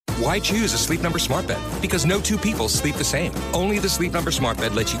Why choose a Sleep Number smart bed? Because no two people sleep the same. Only the Sleep Number smart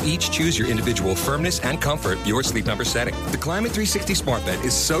bed lets you each choose your individual firmness and comfort, your Sleep Number setting. The Climate 360 smart bed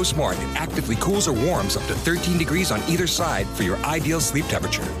is so smart it actively cools or warms up to 13 degrees on either side for your ideal sleep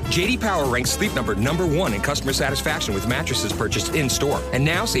temperature. JD Power ranks Sleep Number #1 in customer satisfaction with mattresses purchased in-store. And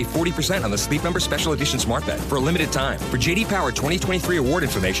now save 40% on the Sleep Number Special Edition smart bed for a limited time. For JD Power 2023 award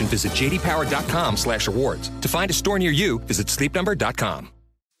information, visit jdpower.com/awards. To find a store near you, visit sleepnumber.com.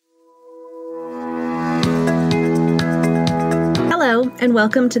 Hello, and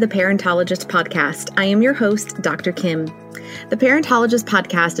welcome to the Parentologist Podcast. I am your host, Dr. Kim. The Parentologist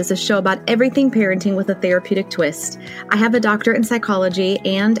Podcast is a show about everything parenting with a therapeutic twist. I have a doctorate in psychology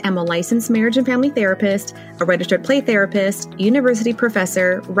and am a licensed marriage and family therapist, a registered play therapist, university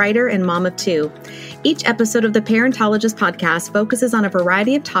professor, writer, and mom of 2. Each episode of the Parentologist Podcast focuses on a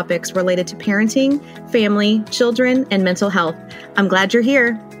variety of topics related to parenting, family, children, and mental health. I'm glad you're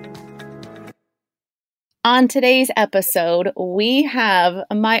here. On today's episode, we have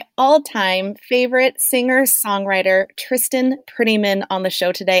my all-time favorite singer-songwriter, Tristan Prettyman, on the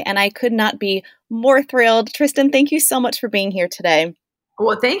show today, and I could not be more thrilled. Tristan, thank you so much for being here today.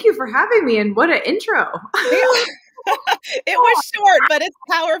 Well, thank you for having me, and what an intro. It was short, but it's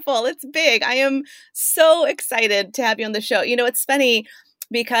powerful. It's big. I am so excited to have you on the show. You know, it's funny,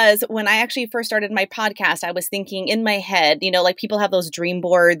 because when I actually first started my podcast, I was thinking in my head, you know, like people have those dream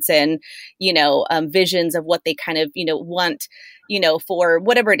boards and, you know, visions of what they kind of, you know, want, you know, for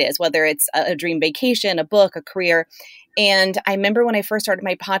whatever it is, whether it's a dream vacation, a book, a career. And I remember when I first started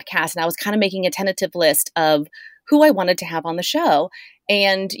my podcast and I was kind of making a tentative list of who I wanted to have on the show.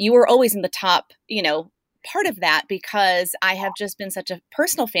 And you were always in the top, you know, part of that, because I have just been such a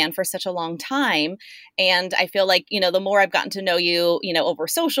personal fan for such a long time. And I feel like, you know, the more I've gotten to know you, you know, over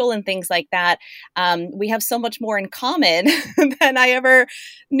social and things like that, we have so much more in common than I ever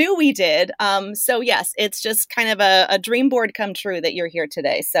knew we did. So yes, it's just kind of a dream board come true that you're here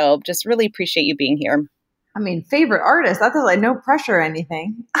today. So just really appreciate you being here. I mean, favorite artist, that's like no pressure or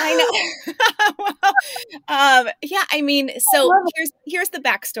anything. I know. Yeah, I mean, so here's the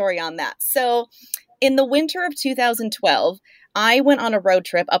backstory on that. So in the winter of 2012, I went on a road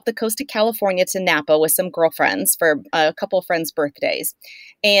trip up the coast of California to Napa with some girlfriends for a couple of friends' birthdays.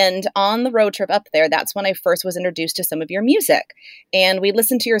 And on the road trip up there, that's when I first was introduced to some of your music. And we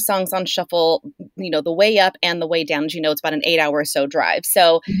listened to your songs on shuffle, you know, the way up and the way down. As you know, it's about an 8-hour or so drive.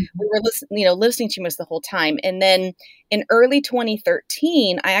 So we were listening to you most the whole time. And then in early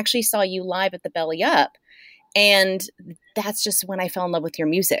 2013, I actually saw you live at the Belly Up. And that's just when I fell in love with your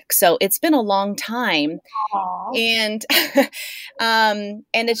music. So it's been a long time. Aww. And,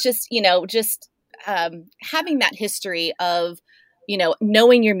 and it's just, you know, just, having that history of, you know,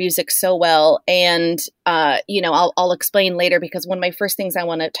 knowing your music so well. And, you know, I'll explain later, because one of my first things I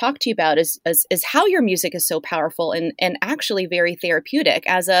want to talk to you about is how your music is so powerful and actually very therapeutic.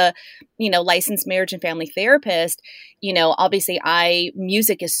 As a, you know, licensed marriage and family therapist, you know, obviously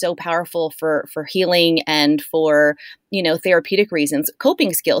music is so powerful for healing and for, you know, therapeutic reasons,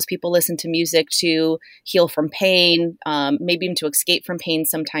 coping skills. People listen to music to heal from pain, maybe even to escape from pain.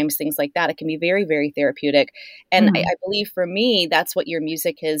 Sometimes things like that. It can be very, very therapeutic. And I believe for me, that's what your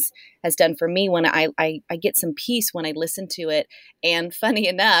music has done for me, when I get some peace when I listen to it. And funny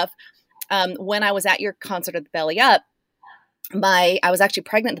enough, when I was at your concert at the Belly Up, I was actually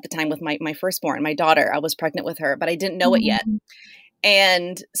pregnant at the time with my firstborn, my daughter. I was pregnant with her, but I didn't know it yet.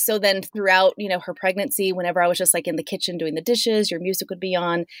 And so then throughout, you know, her pregnancy, whenever I was just like in the kitchen doing the dishes, your music would be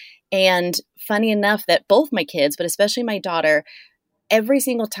on. And funny enough that both my kids, but especially my daughter, every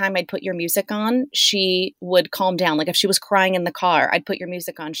single time I'd put your music on, she would calm down. Like if she was crying in the car, I'd put your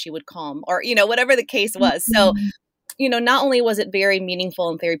music on, she would calm, or, you know, whatever the case was. So, you know, not only was it very meaningful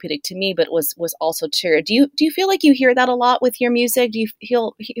and therapeutic to me, but it was also true. Do you feel like you hear that a lot with your music? Do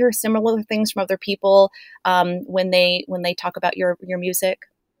you hear similar things from other people when they talk about your music?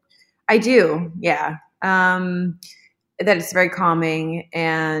 I do. Yeah. That it's very calming.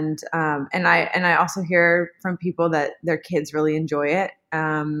 And I also hear from people that their kids really enjoy it.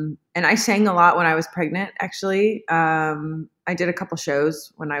 And I sang a lot when I was pregnant, actually. I did a couple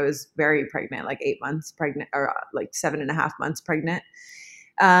shows when I was very pregnant, like 8 months pregnant, or like 7.5 months pregnant.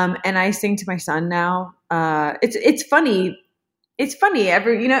 And I sing to my son now. It's funny. It's funny.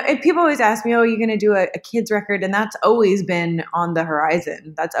 People always ask me, "Oh, you're going to do a kids record?" And that's always been on the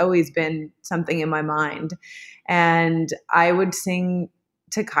horizon. That's always been something in my mind. And I would sing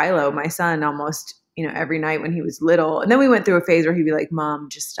to Kylo, my son, almost, you know, every night when he was little. And then we went through a phase where he'd be like, "Mom,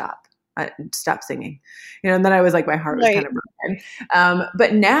 just stop singing," you know. And then I was like, my heart was kind of broken.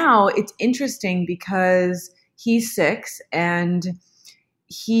 But now it's interesting because he's 6 and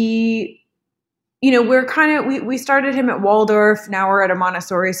he, we started him at Waldorf. Now we're at a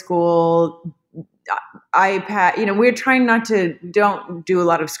Montessori school. iPad, we're trying not to, don't do a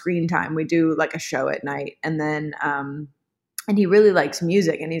lot of screen time. We do like a show at night. And then, and he really likes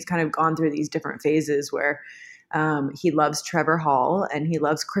music, and he's kind of gone through these different phases where he loves Trevor Hall and he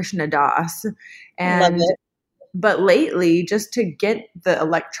loves Krishna Das. Love it. But lately, just to get the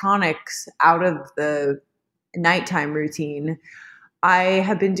electronics out of the nighttime routine, I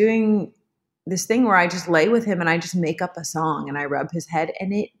have been doing this thing where I just lay with him and I just make up a song and I rub his head,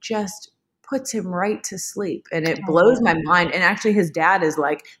 and it just puts him right to sleep, and it blows my mind. And actually his dad is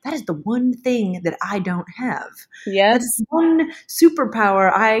like, that is the one thing that I don't have. Yes. That's one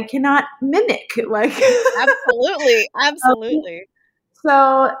superpower I cannot mimic. Like, absolutely.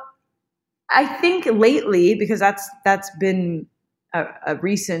 So I think lately, because that's been a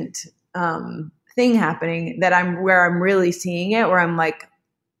recent thing happening, that I'm really seeing it, where I'm like,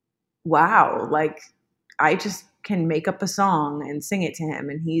 wow, like I just can make up a song and sing it to him,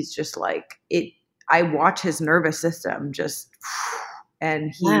 and he's just like it. I watch his nervous system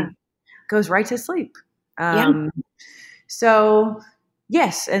and he goes right to sleep. So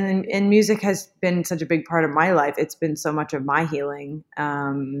yes, and music has been such a big part of my life. It's been so much of my healing,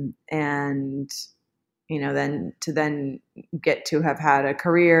 and then to get to have had a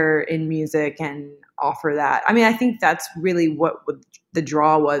career in music and offer that. I mean, I think that's really what the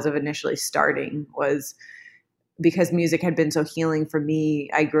draw was of initially starting, was because music had been so healing for me.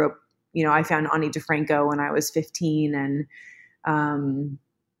 I grew up, I found Ani DeFranco when I was 15,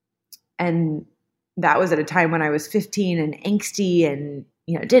 and that was at a time when I was 15 and angsty and,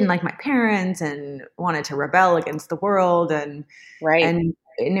 didn't like my parents and wanted to rebel against the world. And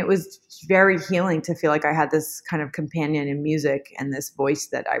it was very healing to feel like I had this kind of companion in music and this voice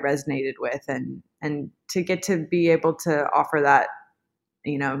that I resonated with, and to get to be able to offer that,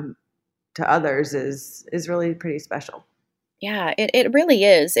 to others is really pretty special. Yeah, it really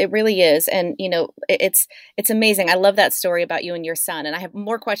is. It really is. And, it's amazing. I love that story about you and your son. And I have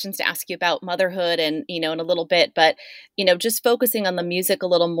more questions to ask you about motherhood and, in a little bit, but, just focusing on the music a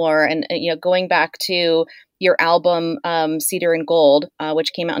little more and, going back to your album, Cedar and Gold,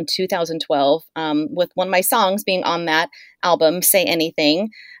 which came out in 2012, with one of my songs being on that album, Say Anything.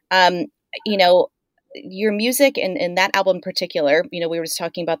 Your music and that album in particular, we were just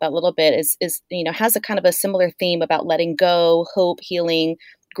talking about that a little bit, is has a kind of a similar theme about letting go, hope, healing,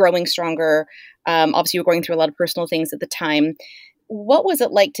 growing stronger. Obviously, you were going through a lot of personal things at the time. What was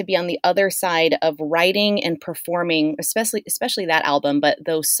it like to be on the other side of writing and performing, especially that album, but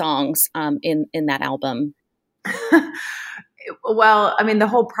those songs in that album? Well, I mean, the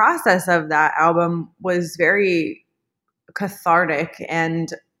whole process of that album was very cathartic.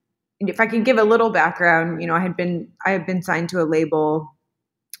 And if I can give a little background, I had been signed to a label.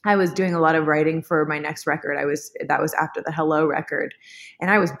 I was doing a lot of writing for my next record. That was after the Hello record, and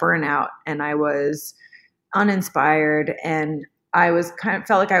I was burnt out and I was uninspired, and I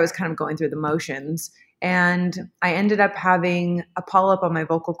felt like I was kind of going through the motions. And I ended up having a polyp on my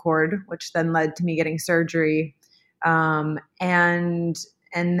vocal cord, which then led to me getting surgery. And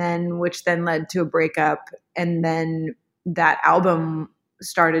then which then led to a breakup. And then that album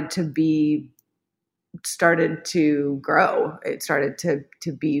started to grow. It started to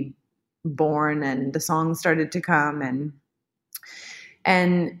be born, and the songs started to come,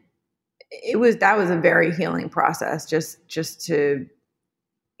 and that was a very healing process. Just to,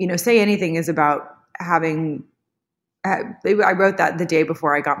 Say Anything is about having, I wrote that the day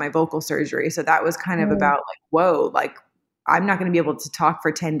before I got my vocal surgery. So that was kind of about like, whoa, like I'm not going to be able to talk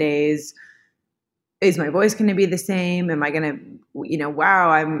for 10 days. Is my voice going to be the same? Am I going to,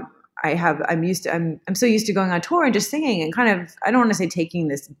 wow, I'm so used to going on tour and just singing, and kind of, I don't want to say taking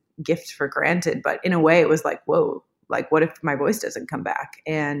this gift for granted, but in a way it was like, whoa, like what if my voice doesn't come back?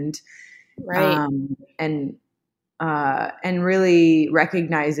 And, and really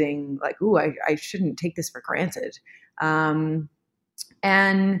recognizing like, ooh, I shouldn't take this for granted.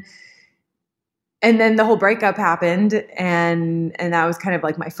 And then the whole breakup happened, and that was kind of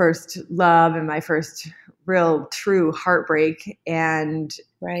like my first love and my first real true heartbreak. And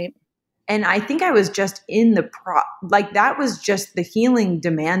I think I was just in that was just the healing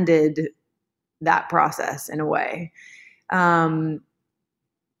demanded that process in a way.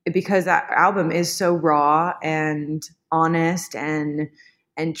 Because that album is so raw and honest and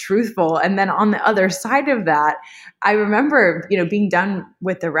truthful. And then on the other side of that, I remember, being done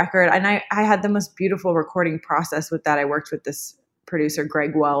with the record, and I had the most beautiful recording process with that. I worked with this producer,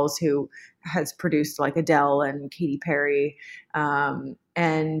 Greg Wells, who has produced like Adele and Katy Perry.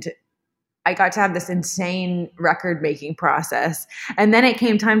 And I got to have this insane record making process. And then it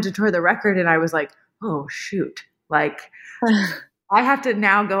came time to tour the record and I was like, oh shoot, like I have to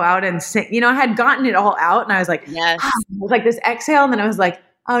now go out and sing. You know, I had gotten it all out and I was like, Yes. it was like this exhale. And then I was like,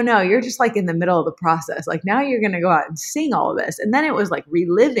 oh no, you're just like in the middle of the process. Like now you're going to go out and sing all of this. And then it was like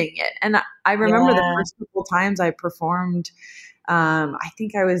reliving it. And I remember the first couple times I performed, I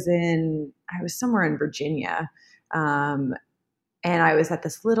think I was somewhere in Virginia. And I was at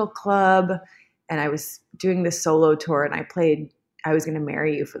this little club and I was doing this solo tour and I played I Was Gonna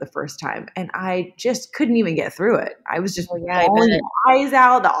Marry You for the first time. And I just couldn't even get through it. I was just bawling my eyes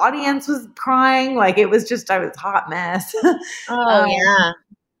out. The audience was crying. Like it was just, I was a hot mess. Oh, yeah.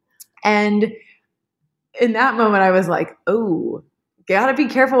 And in that moment I was like, oh, gotta be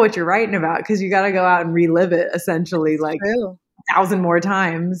careful what you're writing about because you gotta go out and relive it essentially like 1,000 more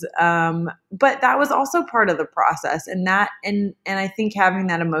times. But that was also part of the process. And I think having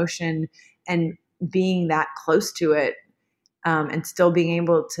that emotion and being that close to it, and still being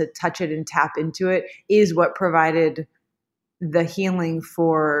able to touch it and tap into it is what provided the healing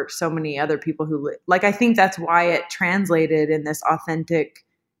for so many other people who like, I think that's why it translated in this authentic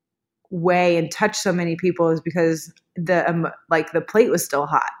way and touched so many people is because the plate was still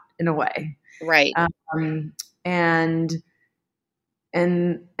hot in a way. Right. And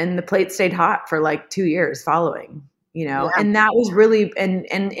the plate stayed hot for like 2 years following, you know, and that was really, and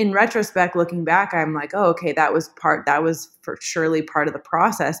in retrospect, looking back, I'm like, oh, okay, that was for surely part of the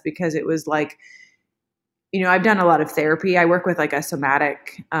process because it was like, you know, I've done a lot of therapy. I work with like a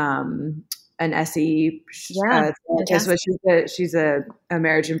somatic, an SE, so she's a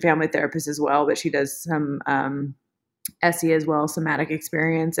marriage and family therapist as well, but she does some, SE as well, somatic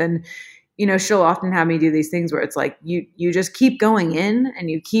experience. And, you know, she'll often have me do these things where it's like, you just keep going in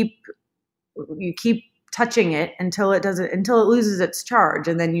and you keep touching it until it loses its charge.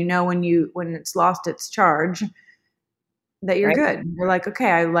 And then, you know, when it's lost its charge that you're good. You're like,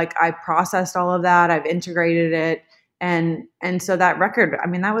 okay, I processed all of that. I've integrated it. And so that record, I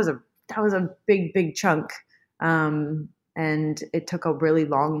mean, that was a big, big chunk. And it took a really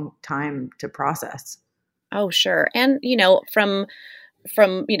long time to process. Oh, sure. And, you know, from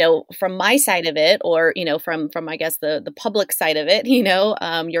my side of it, or, you know, from, I guess the public side of it, you know,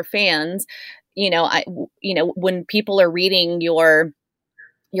 your fans, you know, when people are reading your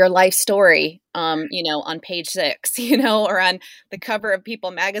life story, you know, on page 6, you know, or on the cover of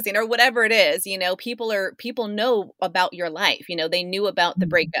People magazine or whatever it is, you know, people know about your life, you know, they knew about the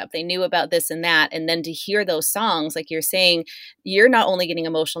breakup, they knew about this and that. And then to hear those songs, like you're saying, you're not only getting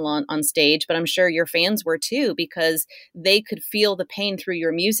emotional on stage, but I'm sure your fans were too, because they could feel the pain through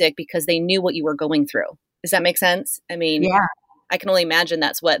your music because they knew what you were going through. Does that make sense? I mean, yeah. I can only imagine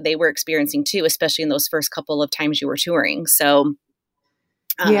that's what they were experiencing too, especially in those first couple of times you were touring. So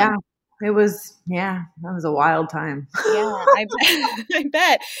that was a wild time. Yeah, I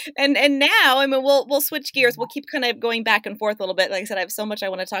bet. And now, I mean, we'll switch gears. We'll keep kind of going back and forth a little bit. Like I said, I have so much I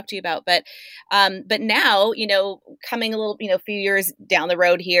want to talk to you about, but now, you know, coming a little, you know, a few years down the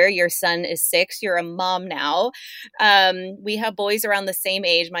road here, your son is 6, you're a mom now. We have boys around the same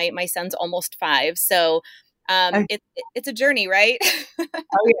age. My son's almost 5. So, it's a journey, right?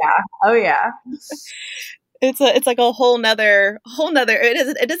 Oh yeah. It's like a whole nother,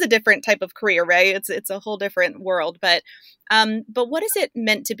 it is a different type of career, right? It's a whole different world, but what is it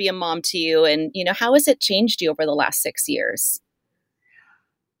meant to be a mom to you? And, you know, how has it changed you over the last 6 years?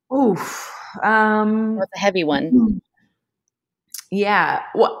 Oof. That's a heavy one. Yeah.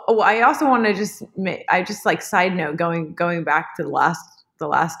 Well, I also want to I just like side note going back to the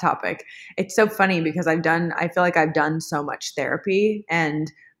last topic. It's so funny because I feel like I've done so much therapy,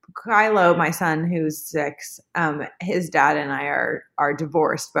 and Kylo, my son, who's 6, his dad and I are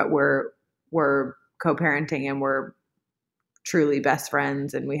divorced, but we're co-parenting and we're truly best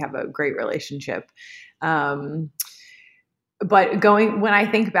friends and we have a great relationship. But when I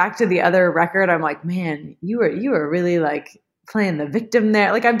think back to the other record, I'm like, man, you were really like playing the victim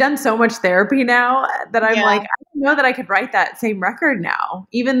there. Like I've done so much therapy now that I'm like, I don't know that I could write that same record now,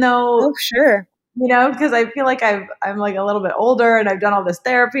 even though, oh, sure. You know, because I feel like I'm like a little bit older and I've done all this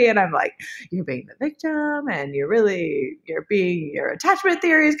therapy and I'm like, you're being the victim and your attachment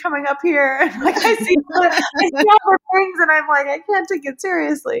theory is coming up here. And like I see all the things and I'm like, I can't take it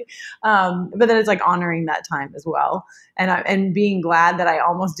seriously. But then it's like honoring that time as well. And being glad that I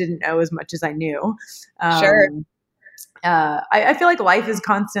almost didn't know as much as I knew. Sure. I feel like life is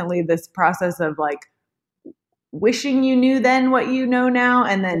constantly this process of like, wishing you knew then what you know now,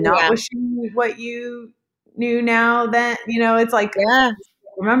 and then not wishing what you knew now then, you know, it's like,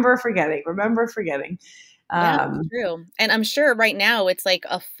 remember forgetting. Yeah, true. And I'm sure right now it's like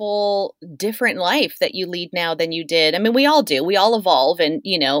a full different life that you lead now than you did. I mean, we all do. We all evolve and,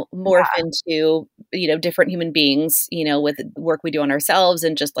 morph into, different human beings, with work we do on ourselves.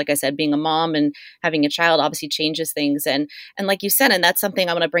 And just like I said, being a mom and having a child obviously changes things. And like you said, and that's something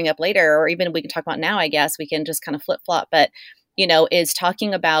I want to bring up later, or even we can talk about now, I guess we can just kind of flip flop. But is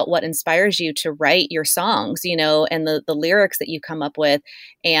talking about what inspires you to write your songs, and the lyrics that you come up with.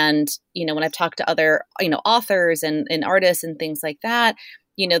 And, when I've talked to other, authors and artists and things like that,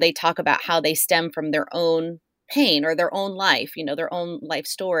 they talk about how they stem from their own pain or their own life, their own life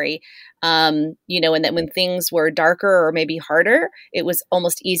story. And that when things were darker or maybe harder, it was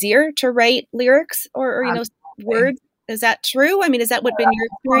almost easier to write lyrics or words. Is that true? I mean, is that what been your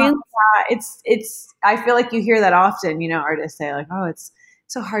experience? It's, I feel like you hear that often, artists say like, oh, it's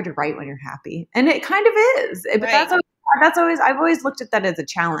so hard to write when you're happy. And it kind of is, but Right. that's always, I've always looked at that as a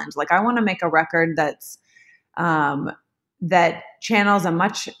challenge. Like I want to make a record that's, that channels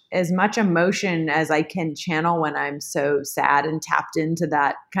as much emotion as I can channel when I'm so sad and tapped into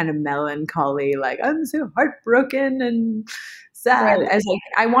that kind of melancholy, like I'm so heartbroken and sad. Right. As like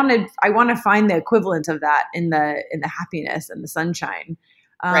I want to find the equivalent of that in the happiness and the sunshine.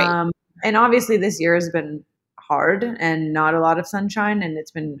 Right. And obviously this year has been hard and not a lot of sunshine, and it's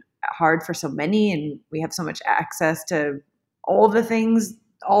been hard for so many, and we have so much access to all the things,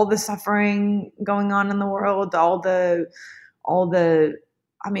 all the suffering going on in the world, all the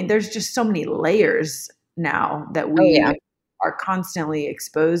I mean, there's just so many layers now that we are constantly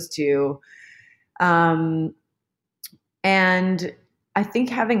exposed to. And I think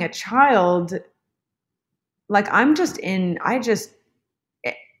having a child, like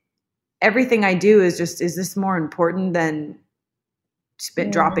everything I do is this more important than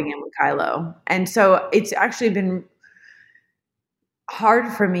dropping in with Kylo? And so it's actually been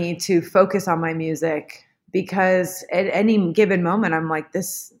hard for me to focus on my music because at any given moment, I'm like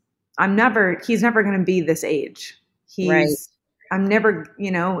he's never going to be this age. I'm never,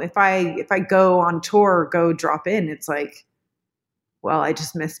 if I go on tour or go drop in, it's like, well, I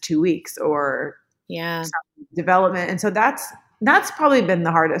just missed 2 weeks or development. And so that's probably been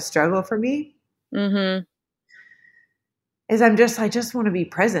the hardest struggle for me. Mm-hmm. Is I just want to be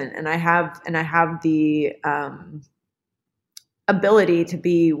present, and I have the ability to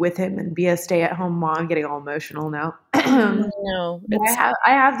be with him and be a stay-at-home mom. I'm getting all emotional now. No,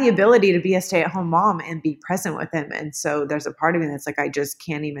 I have the ability to be a stay-at-home mom and be present with him. And so there's a part of me that's like, I just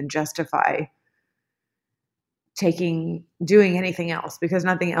can't even justify doing anything else because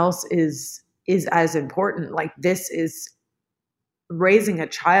nothing else is as important. Like this is raising a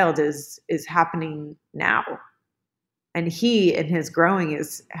child is happening now. And he and his growing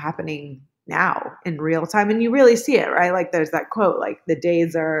is happening now in real time. And you really see it, right? Like there's that quote, like the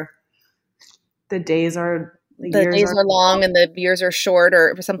days are long and the years are short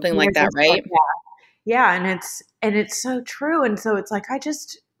or something like that, right? Yeah. And it's so true. And so it's like,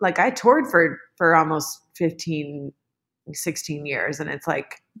 I toured for almost 15, 16 years. And it's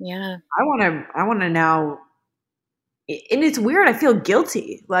like, yeah, I want to now, and it's weird. I feel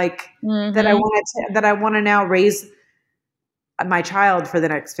guilty, like that I want to now raise my child for the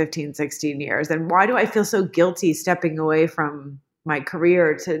next 15, 16 years. And why do I feel so guilty stepping away from my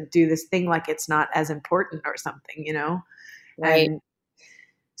career to do this thing like it's not as important or something, Right. And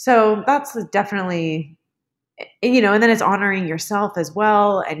so that's definitely, and then it's honoring yourself as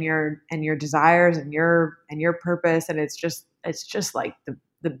well and your desires and your purpose. And it's just like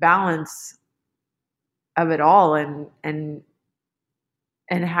the balance of it all. And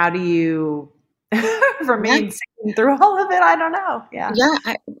how do you remain sane through all of it? I don't know. Yeah.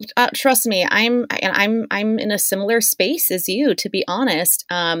 Trust me, I'm in a similar space as you, to be honest.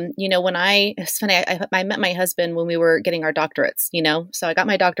 It's funny, I met my husband when we were getting our doctorates, so I got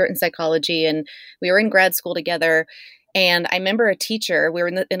my doctorate in psychology and we were in grad school together. And I remember a teacher, we were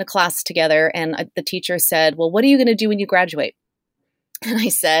in a class together, and the teacher said, well, what are you going to do when you graduate? And I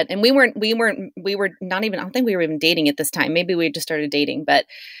said, and we were not even, I don't think we were even dating at this time. Maybe we just started dating, but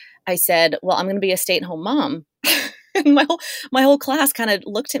I said, well, I'm going to be a stay-at-home mom. And my whole class kind of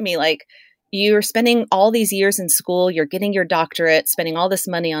looked at me like, you're spending all these years in school, you're getting your doctorate, spending all this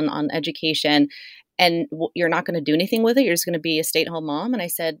money on education, and you're not going to do anything with it. You're just going to be a stay-at-home mom. And I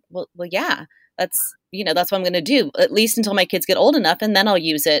said, well, yeah, that's what I'm going to do, at least until my kids get old enough. And then I'll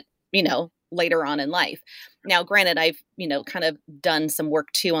use it, later on in life. Now, granted, I've, kind of done some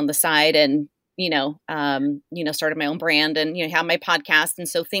work too on the side and, started my own brand and, have my podcast. And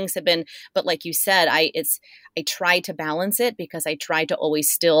so things have been, but like you said, I try to balance it because I try to always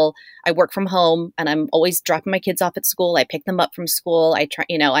still, I work from home and I'm always dropping my kids off at school. I pick them up from school. I try,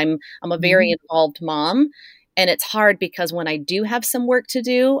 I'm a very involved mom. And it's hard because when I do have some work to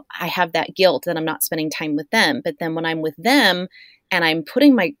do, I have that guilt that I'm not spending time with them. But then when I'm with them and I'm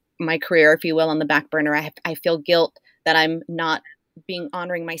putting my career, if you will, on the back burner, I feel guilt that I'm not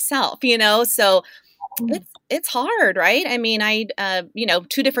honoring myself, so it's hard, right? I mean,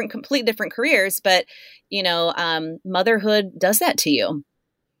 two complete different careers, but motherhood does that to you.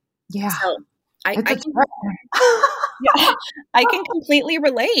 Yeah. So I can, yeah, I can completely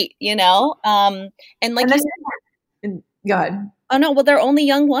relate, and like go ahead. Oh no, well, they're only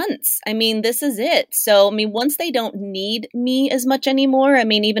young ones. I mean, this is it. So, I mean, once they don't need me as much anymore, I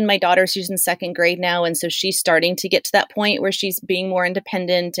mean, even my daughter, she's in second grade now. And so she's starting to get to that point where she's being more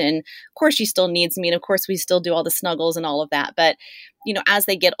independent. And of course, she still needs me. And of course, we still do all the snuggles and all of that. But, as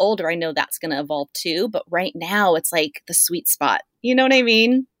they get older, I know that's going to evolve too. But right now, it's like the sweet spot. You know what I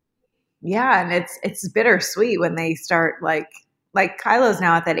mean? Yeah. And it's bittersweet when they start like Kylo's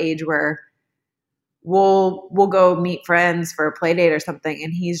now at that age where we'll go meet friends for a play date or something.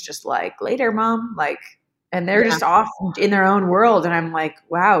 And he's just like, later, mom, and they're just off in their own world. And I'm like,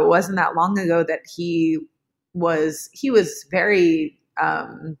 wow, it wasn't that long ago that he was very,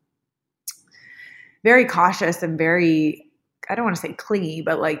 very cautious and very, I don't want to say clingy,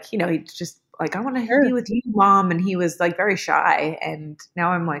 but he's just like, I want to be with you, mom. And he was like very shy. And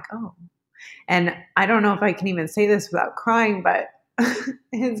now I'm like, oh, and I don't know if I can even say this without crying, but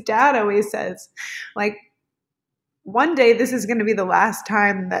his dad always says, one day this is going to be the last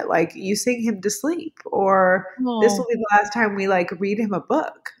time that you sing him to sleep, or this will be the last time we read him a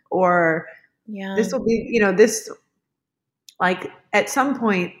book, or this will be, this at some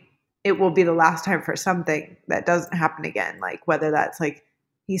point it will be the last time for something that doesn't happen again. Whether that's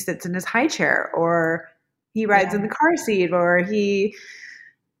he sits in his high chair, or he rides in the car seat, or he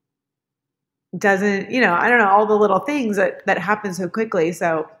doesn't, I don't know, all the little things that happen so quickly.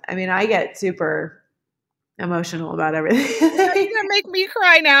 So, I mean, I get super emotional about everything. You're going to make me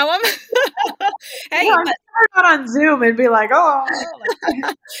cry now. Hey, I'm not on Zoom and be like, oh.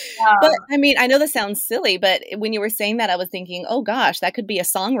 But I mean, I know this sounds silly, but when you were saying that, I was thinking, oh gosh, that could be a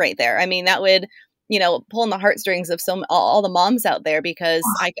song right there. I mean, that would, pull on the heartstrings of all the moms out there, because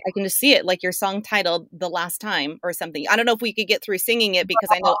I can just see it, like your song titled "The Last Time" or something. I don't know if we could get through singing it, because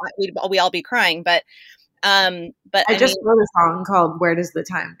I know we all be crying, but I just wrote a song called "Where Does the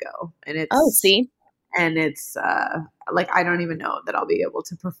Time Go," and it's and it's I don't even know that I'll be able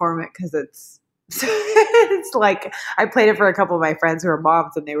to perform it, because it's I played it for a couple of my friends who are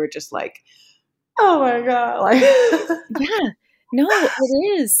moms, and they were just like, oh my god, yeah, no,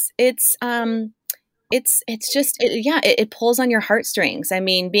 it is. It's just, it pulls on your heartstrings. I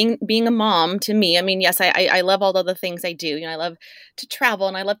mean, being a mom to me, I mean, yes, I love all the other things I do. I love to travel,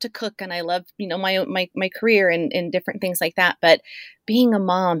 and I love to cook, and I love, my career and different things like that. But being a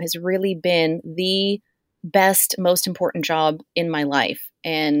mom has really been the best, most important job in my life.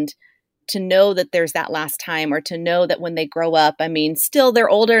 And to know that there's that last time, or to know that when they grow up, I mean, still they're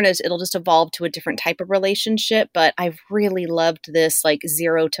older and it'll just evolve to a different type of relationship. But I've really loved this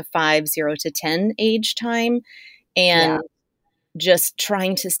 0 to 5, 0 to 10 age time, and just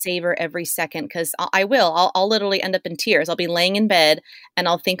trying to savor every second, because I'll literally end up in tears. I'll be laying in bed and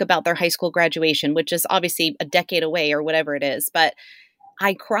I'll think about their high school graduation, which is obviously a decade away or whatever it is. But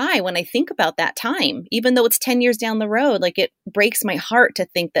I cry when I think about that time, even though it's 10 years down the road. It breaks my heart to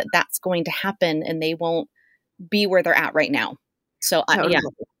think that that's going to happen and they won't be where they're at right now. So, totally.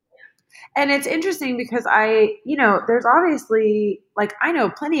 And it's interesting because there's obviously, I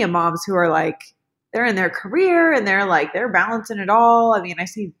know plenty of moms who are they're in their career and they're balancing it all. I mean, I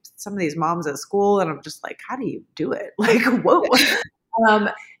see some of these moms at school and I'm just like, how do you do it? Whoa.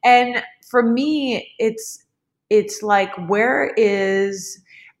 And for me, it's I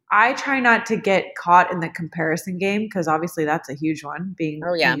try not to get caught in the comparison game, because obviously that's a huge one, being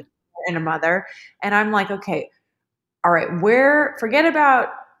a mother. And I'm like, okay, all right, forget about,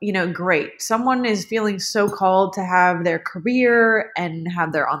 great. Someone is feeling so called to have their career and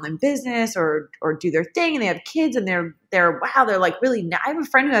have their online business or do their thing, and they have kids, and they're really, I have a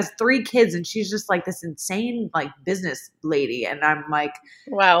friend who has 3 kids, and she's just this insane business lady. And I'm like,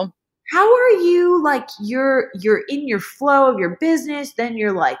 wow. How are you you're in your flow of your business, then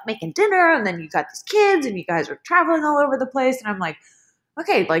you're making dinner, and then you got these kids and you guys are traveling all over the place. And I'm like,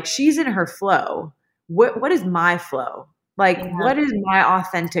 okay, she's in her flow. What is my flow? What is my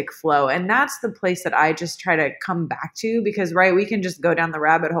authentic flow? And that's the place that I just try to come back to, because we can just go down the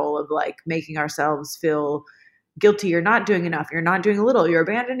rabbit hole of making ourselves feel guilty. You're not doing enough. You're not doing a little. You're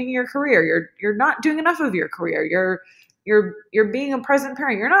abandoning your career. You're not doing enough of your career. You're being a present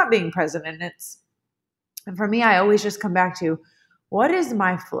parent. You're not being present. And for me, I always just come back to, what is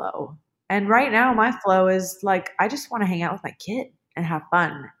my flow? And right now my flow is like, I just want to hang out with my kid and have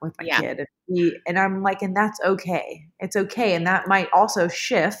fun with my kid. And I'm like, and that's okay. It's okay. And that might also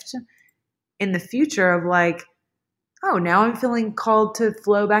shift in the future of like, oh, now I'm feeling called to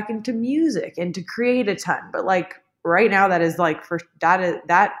flow back into music and to create a ton. But like right now, that is like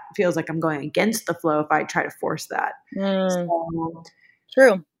that feels like I'm going against the flow if I try to force that. So,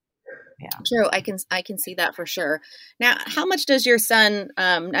 true. Yeah. True. I can see that for sure. Now, how much does your son,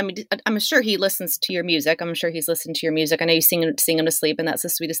 I mean, I'm sure he listens to your music. I'm sure he's listened to your music. I know you sing him to sleep, and that's the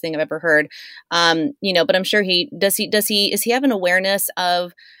sweetest thing I've ever heard. But I'm sure is he have an awareness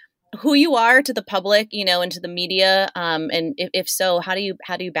of who you are to the public, and to the media? And if so, how do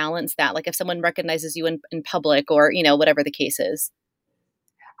you balance that? Like if someone recognizes you in public or, whatever the case is.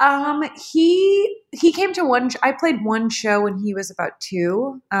 He came to I played one show when he was about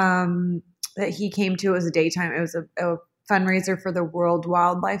 2, that he came to. It was a daytime. It was a fundraiser for the World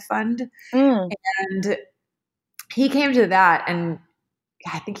Wildlife Fund. And he came to that, and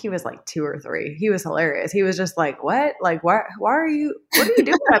I think he was like 2 or 3. He was hilarious. He was just like, what? Like, what are you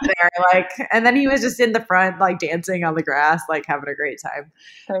doing up there? Like, and then he was just in the front, like dancing on the grass, like having a great time.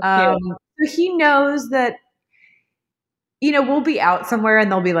 So he knows that, we'll be out somewhere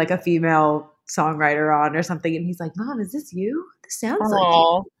and there'll be like a female songwriter on or something. And he's like, Mom, is this you? This sounds like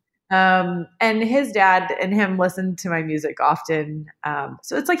you. And his dad and him listen to my music often.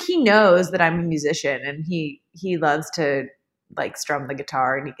 So it's like, he knows that I'm a musician, and he loves to like strum the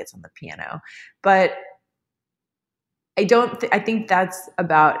guitar, and he gets on the piano. But I think that's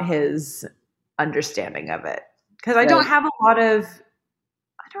about his understanding of it. Cause I don't have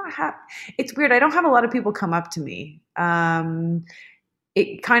it's weird. I don't have a lot of people come up to me.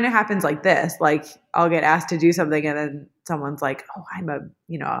 It kind of happens like this. Like I'll get asked to do something, and then someone's like, oh, I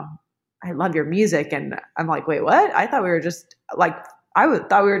love your music. And I'm like, wait, what? I thought we were just like,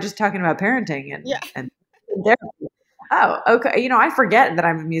 thought we were just talking about parenting and therapy. Oh, okay. I forget that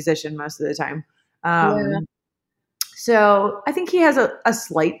I'm a musician most of the time. So I think he has a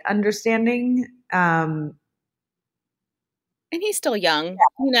slight understanding. And he's still young,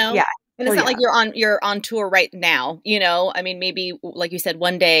 Yeah. And it's not like you're on tour right now, I mean, maybe like you said,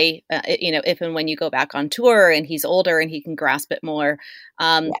 one day, if and when you go back on tour and he's older and he can grasp it more.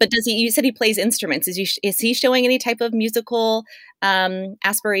 But you said he plays instruments. Is he showing any type of musical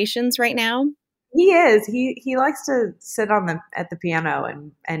aspirations right now? He is. He likes to sit at the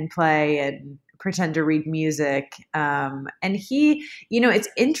piano and play and pretend to read music. And he, it's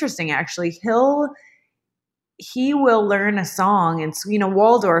interesting actually. He will learn a song, and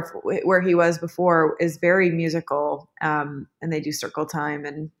Waldorf, where he was before, is very musical. And they do circle time,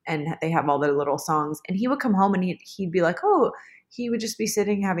 and they have all their little songs. And he would come home and he'd be like, oh, he would just be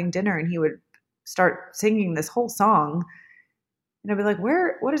sitting having dinner, and he would start singing this whole song. And I'd be like,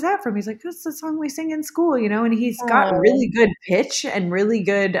 what is that from? He's like, that's the song we sing in school, and he's got really good pitch and really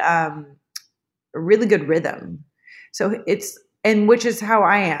good rhythm. So and which is how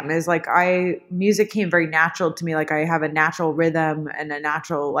I am, is like music came very natural to me. Like I have a natural rhythm and a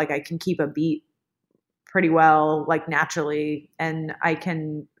natural, like I can keep a beat pretty well, like naturally. And I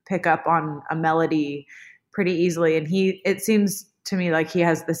can pick up on a melody pretty easily. And it seems to me like he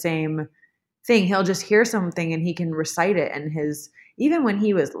has the same thing. He'll just hear something and he can recite it. And even when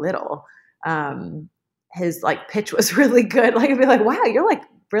he was little, his like pitch was really good. Like I'd be like, wow, you're like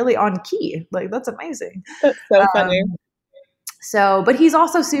really on key. Like that's amazing. That's so funny. But he's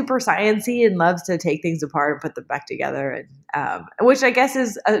also super sciencey and loves to take things apart and put them back together, and which I guess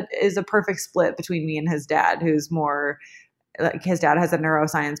is a perfect split between me and his dad, who's more like, his dad has a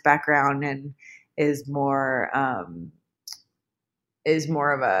neuroscience background and is more of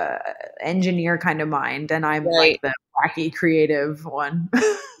a engineer kind of mind, and I'm like the wacky creative one.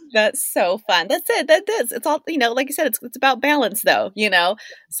 That's so fun. That's it. It's all, like you said, it's about balance though,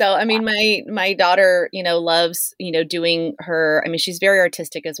 So, I mean, my daughter, loves, doing her, I mean, she's very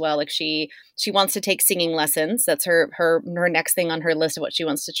artistic as well. Like she wants to take singing lessons. That's her next thing on her list of what she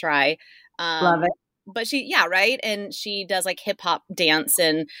wants to try. Love it. But right. And she does like hip hop dance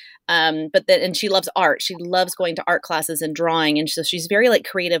and she loves art. She loves going to art classes and drawing. And so she's very like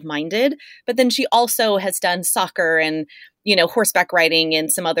creative minded, but then she also has done soccer and, horseback riding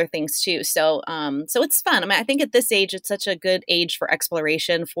and some other things too. So it's fun. I mean, I think at this age, it's such a good age for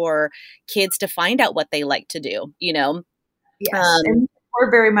exploration for kids to find out what they like to do, Yes. And we're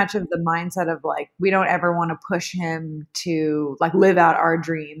very much of the mindset of like, we don't ever want to push him to like live out our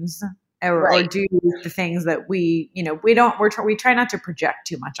dreams. or do the things that we try not to project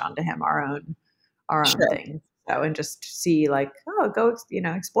too much onto him, our own Sure. things. So, and just see like, go,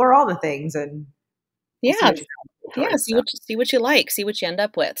 explore all the things and we'll see Yeah. what you come Yeah. towards, See what you like, see what you end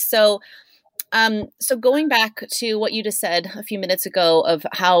up with. So going back to what you just said a few minutes ago of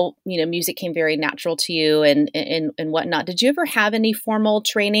how, music came very natural to you and whatnot. Did you ever have any formal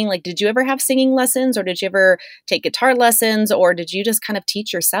training? Like, did you ever have singing lessons, or did you ever take guitar lessons, or did you just kind of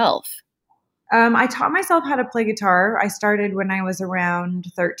teach yourself? I taught myself how to play guitar. I started when I was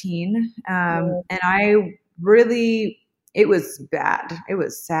around 13. And I really, it was bad. It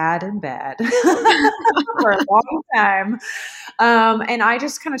was sad and bad for a long time. And I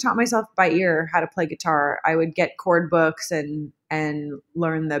just kind of taught myself by ear how to play guitar. I would get chord books and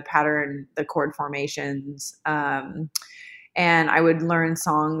learn the pattern, the chord formations. And I would learn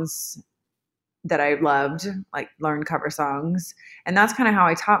songs that I loved, like learn cover songs. And that's kind of how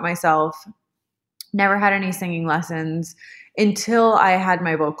I taught myself. Never had any singing lessons until I had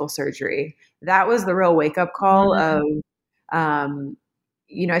my vocal surgery. That was the real wake up call of, I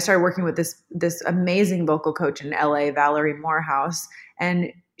started working with this amazing vocal coach in LA, Valerie Morehouse,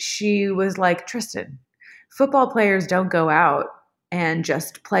 and she was like, Tristan, football players don't go out and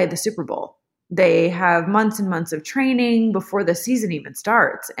just play the Super Bowl. They have months and months of training before the season even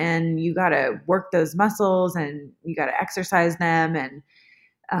starts, and you got to work those muscles and you got to exercise them and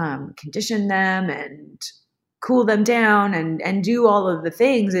condition them and cool them down and do all of the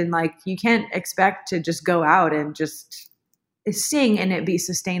things. And like, you can't expect to just go out and just sing and it be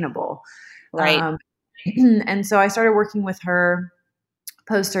sustainable. Right. And so I started working with her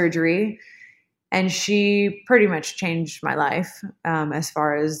post-surgery, and she pretty much changed my life as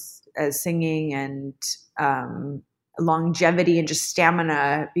far as singing and longevity and just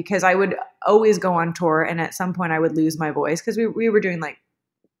stamina, because I would always go on tour and at some point I would lose my voice, because we were doing like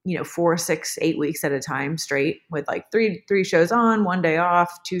 4, 6, 8 weeks at a time straight, with like three shows on, 1 day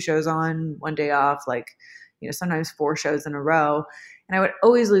off, 2 shows on, 1 day off, like, sometimes 4 shows in a row. And I would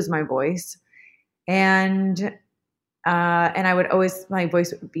always lose my voice. And I would always, my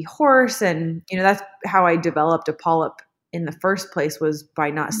voice would be hoarse. And, that's how I developed a polyp in the first place, was by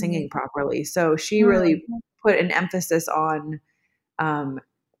not singing properly. So she really put an emphasis on,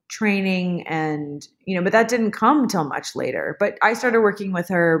 training and, but that didn't come till much later. But I started working with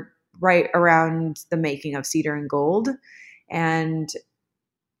her right around the making of Cedar and Gold. And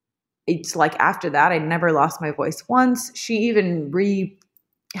it's like, after that, I never lost my voice once. She even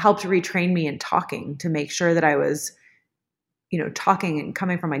helped retrain me in talking to make sure that I was, talking and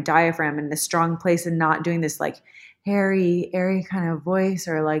coming from my diaphragm in a strong place and not doing this like airy kind of voice,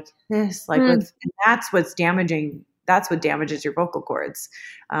 or like this, like and that's what's damaging. That's what damages your vocal cords,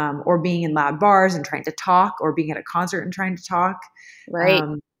 or being in loud bars and trying to talk, or being at a concert and trying to talk. Right.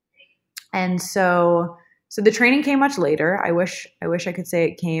 And so the training came much later. I wish I could say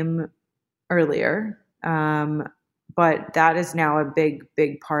it came earlier. But that is now a big,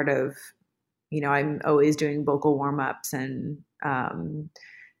 big part of, I'm always doing vocal warm-ups and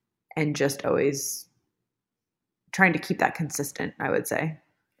just always trying to keep that consistent, I would say.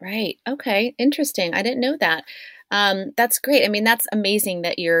 Right. Okay. Interesting. I didn't know that. That's great. I mean, that's amazing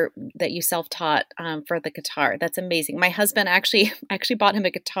that you self-taught for the guitar. That's amazing. My husband actually bought him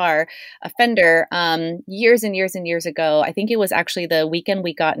a guitar, a Fender, years and years and years ago. I think it was actually the weekend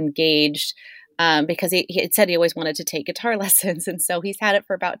we got engaged. Because he had said he always wanted to take guitar lessons. And so he's had it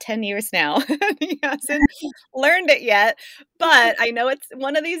for about 10 years now. He hasn't learned it yet. But I know it's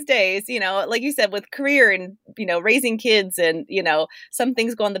one of these days, like you said, with career and, raising kids and, some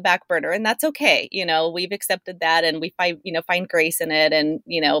things go on the back burner, and that's okay. We've accepted that, and we find grace in it. And,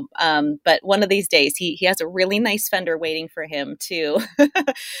 but one of these days he has a really nice Fender waiting for him to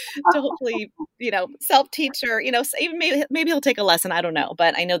hopefully, self-teach, or, even maybe he'll take a lesson. I don't know.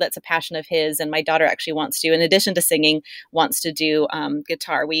 But I know that's a passion of his. And my daughter actually wants to, in addition to singing, wants to do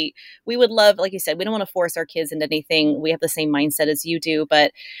guitar. We would love, like you said, we don't want to force our kids into anything. We have the same mindset as you do,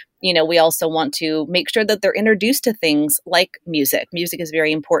 but we also want to make sure that they're introduced to things like music. Music is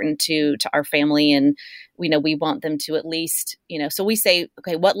very important to our family, and we want them to at least, so we say,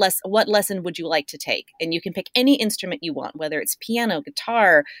 okay, what lesson would you like to take? And you can pick any instrument you want, whether it's piano,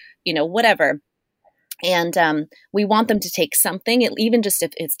 guitar, whatever. And we want them to take something, even just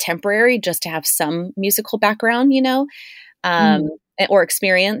if it's temporary, just to have some musical background, or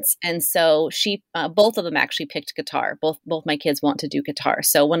experience. And so both of them actually picked guitar. Both my kids want to do guitar.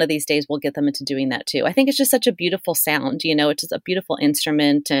 So one of these days we'll get them into doing that too. I think it's just such a beautiful sound, it's just a beautiful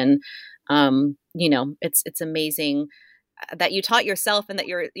instrument. And, it's amazing that you taught yourself and that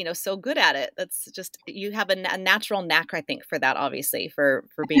you're, so good at it. That's just, you have a natural knack, I think, for that, obviously, for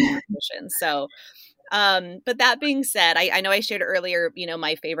being a musician. So, but that being said, I know I shared earlier,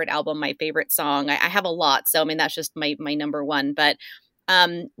 my favorite album, my favorite song. I have a lot. So, I mean, that's just my number one. But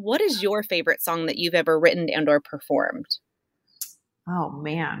what is your favorite song that you've ever written and or performed? Oh,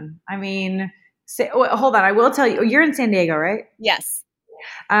 man. I mean, hold on. I will tell you, you're in San Diego, right? Yes.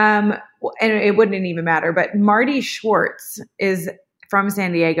 And it wouldn't even matter, but Marty Schwartz is from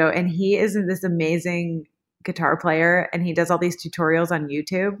San Diego, and he is this amazing guitar player, and he does all these tutorials on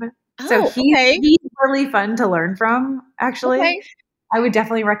YouTube. So he's really fun to learn from, actually. Okay. I would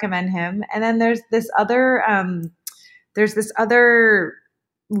definitely recommend him. And then there's this other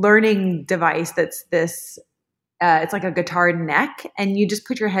learning device that's this it's like a guitar neck, and you just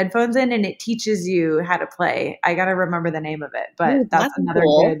put your headphones in and it teaches you how to play. I got to remember the name of it, but that's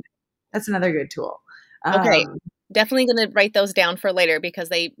another good tool. Okay. Definitely going to write those down for later, because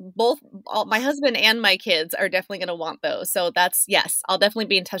my husband and my kids are definitely going to want those. So yes, I'll definitely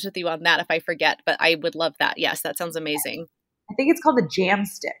be in touch with you on that if I forget, but I would love that. Yes, that sounds amazing. I think it's called a jam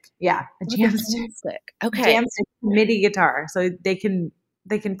stick. Yeah. A jam stick. Okay. Jam stick MIDI guitar. So they can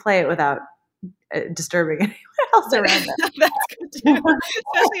play it without disturbing anyone else around them. That's good too.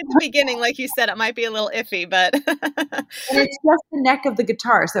 Especially at the beginning, like you said, it might be a little iffy, but and it's just the neck of the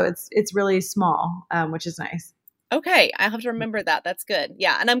guitar, so it's really small, which is nice. Okay, I have to remember that. That's good.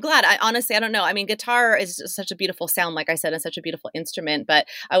 Yeah, and I'm glad. I honestly, I don't know. I mean, guitar is just such a beautiful sound, like I said, and such a beautiful instrument. But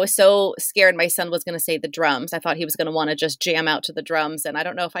I was so scared my son was going to say the drums. I thought he was going to want to just jam out to the drums, and I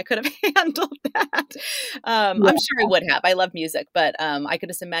don't know if I could have handled that. I'm sure I would have. I love music, but I could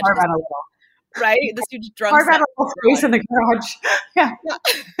just imagine. Right? This huge drum set. Space in the garage. Yeah.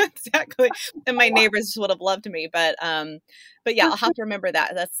 Exactly. And my neighbors would have loved me, but yeah, I'll have to remember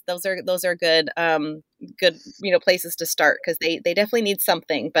that. Those are good places to start, because they definitely need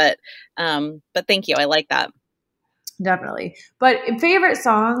something. But thank you. I like that. Definitely. But favorite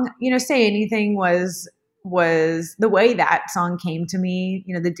song, Say Anything was the way that song came to me,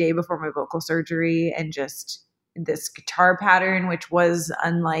 the day before my vocal surgery, and just this guitar pattern, which was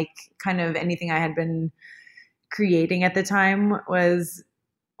unlike kind of anything I had been creating at the time, was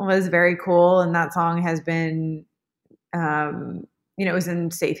very cool. And that song has been, it was in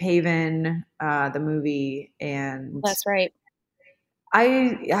Safe Haven, the movie, and that's right.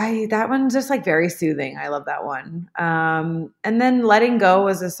 I that one's just like very soothing. I love that one. And then Letting Go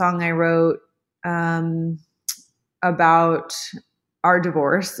was a song I wrote about our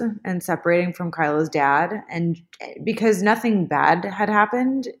divorce and separating from Kyla's dad, and because nothing bad had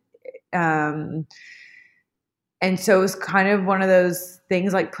happened. And so it was kind of one of those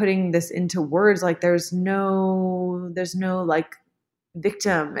things, like putting this into words, like there's no like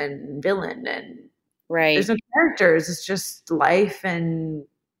victim and villain, and right. There's no characters. It's just life and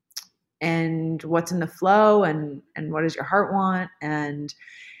what's in the flow, and what does your heart want? And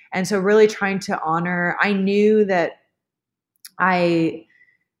so really trying to honor, I knew that I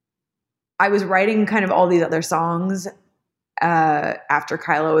was writing kind of all these other songs after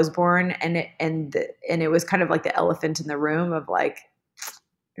Kyla was born, and it was kind of like the elephant in the room of like,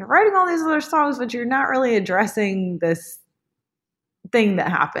 you're writing all these other songs, but you're not really addressing this thing that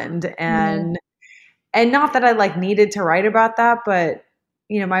happened. And not that I like needed to write about that, but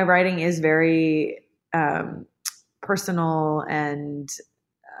my writing is very personal and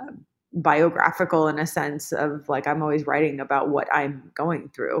biographical in a sense of like, I'm always writing about what I'm going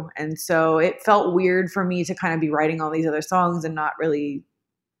through. And so it felt weird for me to kind of be writing all these other songs and not really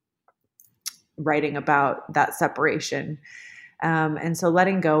writing about that separation. And so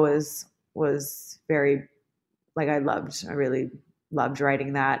Letting Go was very, like, I really loved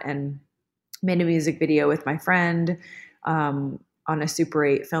writing that, and made a music video with my friend on a Super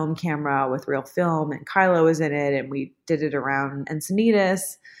 8 film camera with real film, and Kyla was in it, and we did it around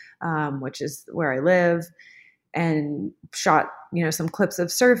Encinitas, which is where I live, and shot, some clips of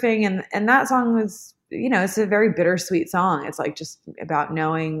surfing. And that song was, it's a very bittersweet song. It's like just about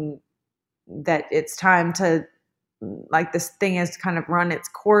knowing that it's time to, like, this thing has kind of run its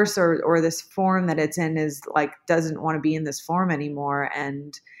course, or this form that it's in is like, doesn't want to be in this form anymore,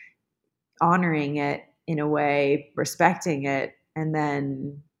 and honoring it in a way, respecting it, and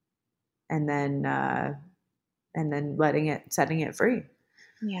then setting it free.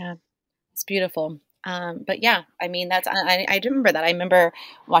 Yeah, it's beautiful. But yeah, I mean, I do remember that. I remember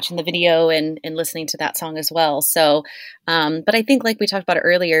watching the video and listening to that song as well. So, but I think, like we talked about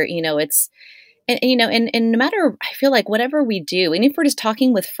earlier, and no matter, I feel like whatever we do, and if we're just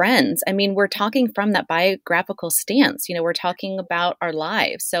talking with friends, I mean, we're talking from that biographical stance, we're talking about our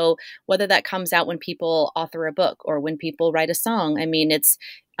lives. So whether that comes out when people author a book or when people write a song, I mean, it's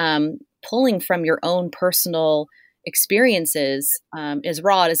pulling from your own personal experiences, as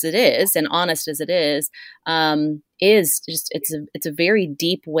raw as it is and honest as it is just it's a very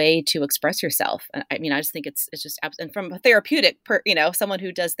deep way to express yourself. I mean, I just think it's just and from a therapeutic someone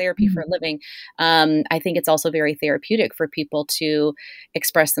who does therapy for a living, I think it's also very therapeutic for people to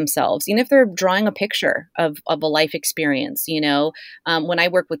express themselves, even if they're drawing a picture of a life experience. When I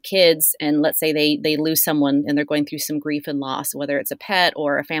work with kids and let's say they lose someone and they're going through some grief and loss, whether it's a pet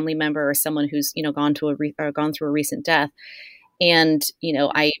or a family member or someone who's gone through a recent death. And,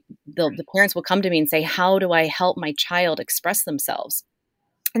 the parents will come to me and say, how do I help my child express themselves?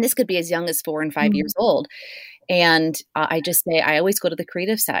 And this could be as young as 4 and 5 years old. And I just say, I always go to the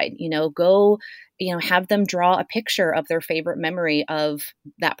creative side, go, have them draw a picture of their favorite memory of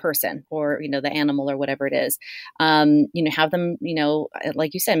that person or, the animal or whatever it is. Have them,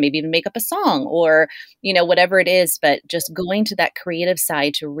 like you said, maybe even make up a song or, whatever it is, but just going to that creative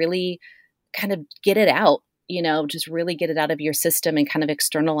side to really kind of get it out. Just really get it out of your system and kind of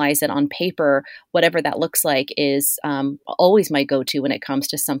externalize it on paper, whatever that looks like is always my go-to when it comes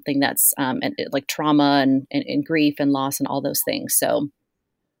to something that's like trauma and grief and loss and all those things. So,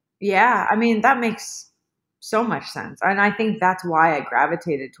 yeah, I mean, that makes so much sense. And I think that's why I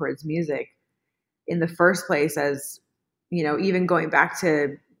gravitated towards music in the first place, as, even going back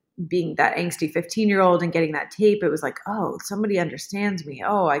to being that angsty 15-year-old and getting that tape, it was like, oh, somebody understands me.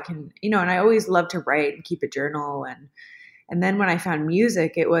 Oh, I can, and I always loved to write and keep a journal. And then when I found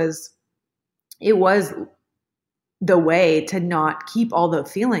music, it was the way to not keep all the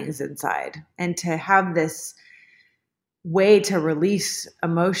feelings inside and to have this way to release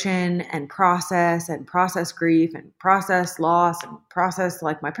emotion and process grief and process loss and process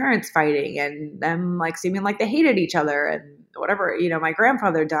like my parents fighting and them like seeming like they hated each other and whatever, my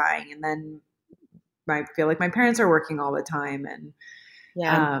grandfather dying. And then I feel like my parents are working all the time. And,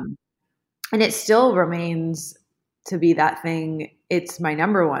 and it still remains to be that thing. It's my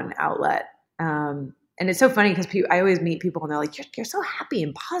number one outlet. And it's so funny because I always meet people and they're like, you're so happy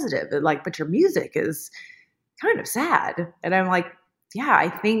and positive. And like, but your music is kind of sad. And I'm like, yeah, I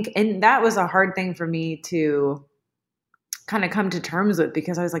think, and that was a hard thing for me to kind of come to terms with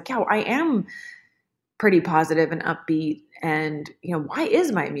because I was like, yeah, I am pretty positive and upbeat. And, why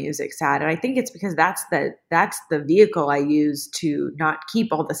is my music sad? And I think it's because that's the vehicle I use to not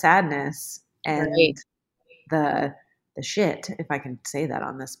keep all the sadness and the shit, if I can say that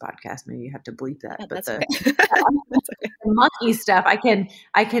on this podcast. Maybe you have to bleep that. Yeah, but the monkey stuff, I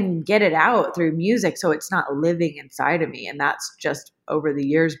can get it out through music, so it's not living inside of me. And that's just over the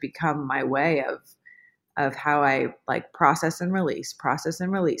years become my way of how I like process and release.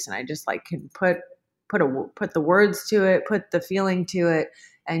 And I just like can put the words to it, put the feeling to it,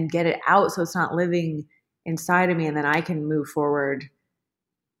 and get it out so it's not living inside of me. And then I can move forward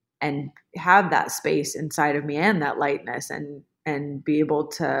and have that space inside of me and that lightness and be able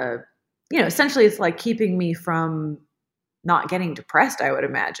to, essentially it's like keeping me from not getting depressed, I would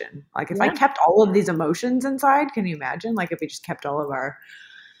imagine. Like if I kept all of these emotions inside, can you imagine? Like if we just kept all of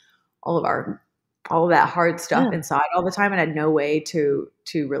that hard stuff inside all the time and had no way to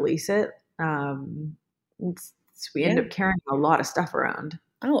release it. We end up carrying a lot of stuff around.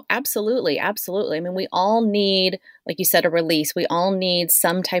 Oh, absolutely. Absolutely. I mean, we all need, like you said, a release. We all need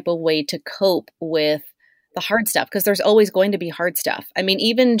some type of way to cope with the hard stuff because there's always going to be hard stuff. I mean,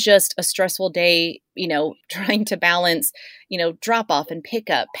 even just a stressful day, trying to balance, drop off and pick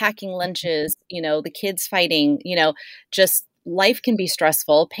up, packing lunches, the kids fighting, just life can be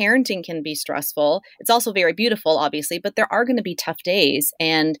stressful. Parenting can be stressful. It's also very beautiful, obviously, but there are going to be tough days,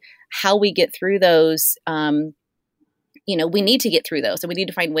 and how we get through those, we need to get through those and we need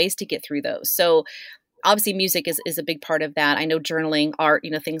to find ways to get through those. So obviously music is a big part of that. I know journaling, art,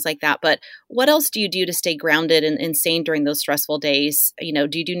 things like that, but what else do you do to stay grounded and sane during those stressful days? Do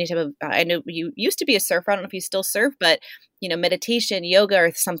you need to have I know you used to be a surfer. I don't know if you still surf, but meditation, yoga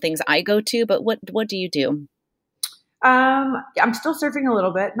are some things I go to, but what do you do? I'm still surfing a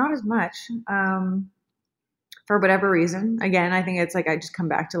little bit, not as much. For whatever reason, again, I think it's like I just come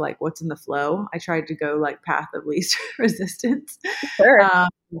back to like what's in the flow. I tried to go like path of least resistance. Sure.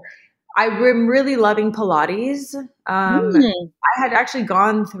 I'm really loving Pilates. I had actually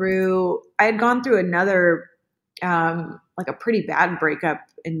gone through another like a pretty bad breakup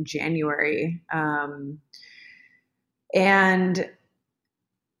in January, and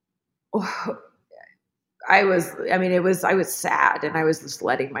I was sad, and I was just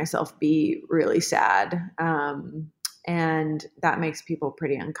letting myself be really sad. And that makes people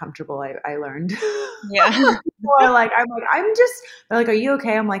pretty uncomfortable. I learned. Yeah. Or they're like, are you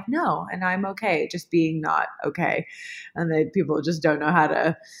okay? I'm like, no. And I'm okay. Just being not okay. And people just don't know how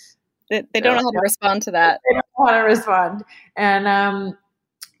to, They don't know how to respond to that. they don't know how to respond.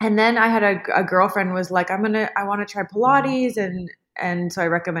 And then I had a girlfriend was like, I want to try Pilates. And so I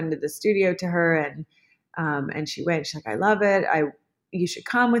recommended the studio to her, and she went. She's like, I love it. You should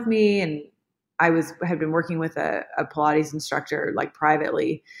come with me. And had been working with a Pilates instructor, like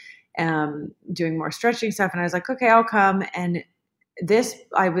privately, doing more stretching stuff. And I was like, okay, I'll come. And it's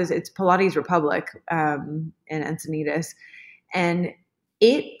Pilates Republic, in Encinitas. And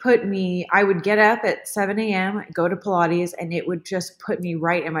I would get up at 7 a.m., go to Pilates, and it would just put me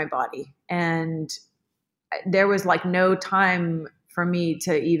right in my body. And there was like no time for me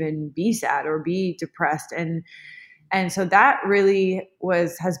to even be sad or be depressed. And so that really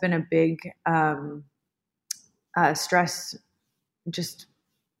has been a big stress, just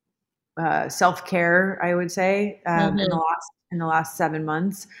self-care, I would say, in the last 7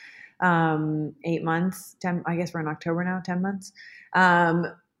 months, 8 months, 10, I guess we're in October now, 10 months. And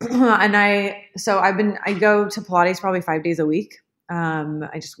I go to Pilates probably 5 days a week.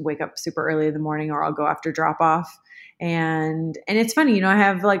 I just wake up super early in the morning, or I'll go after drop off. And it's funny, I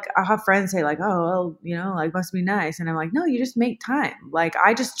have friends say like, oh, well, like must be nice. And I'm like, no, you just make time. Like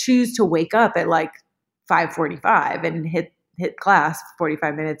I just choose to wake up at like 5:45 and hit class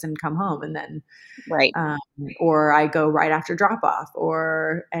 45 minutes and come home. And then, right. Or I go right after drop off,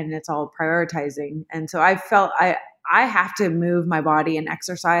 and it's all prioritizing. And so I felt I have to move my body and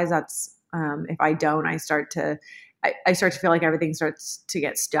exercise. That's, if I don't, I start to feel like everything starts to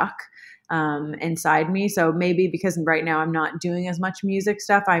get stuck inside me. So maybe because right now I'm not doing as much music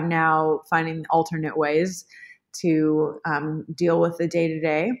stuff, I'm now finding alternate ways to deal with the day to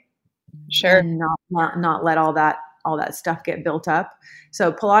day. Sure. And not let all that stuff get built up.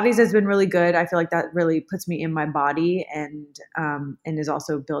 So Pilates has been really good. I feel like that really puts me in my body, and is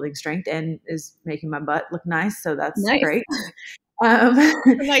also building strength and is making my butt look nice. So that's nice. Great. A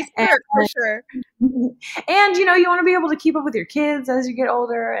nice perk for sure. And you want to be able to keep up with your kids as you get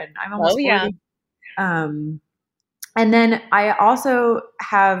older. And I'm almost 40. Yeah. And then I also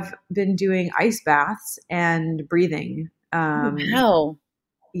have been doing ice baths and breathing. Wow.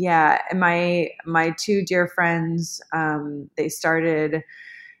 Yeah. And my two dear friends, they started,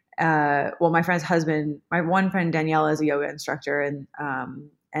 my friend's husband, my one friend, Daniela, is a yoga instructor,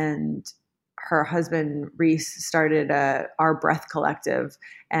 and her husband, Reese, started our breath collective.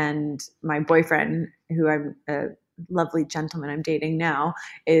 And my boyfriend, who I'm a lovely gentleman I'm dating now,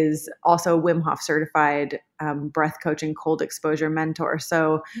 is also Wim Hof certified breath coach and cold exposure mentor.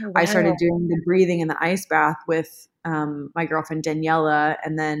 So wow. I started doing the breathing in the ice bath with my girlfriend Daniela,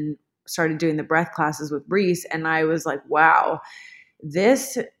 and then started doing the breath classes with Reese. And I was like, wow,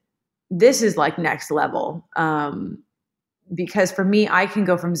 this is like next level. Because for me, I can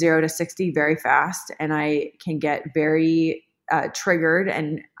go from 0 to 60 very fast, and I can get very triggered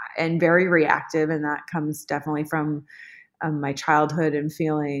and very reactive. And that comes definitely from my childhood, and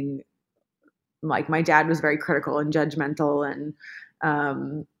feeling like my dad was very critical and judgmental.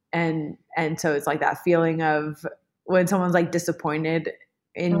 And so it's like that feeling of when someone's like disappointed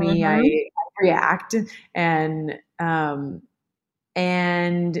in me, I react. And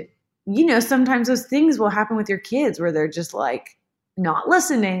sometimes those things will happen with your kids where they're just like not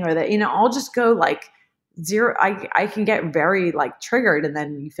listening, or that, I'll just go like zero. I can get very like triggered, and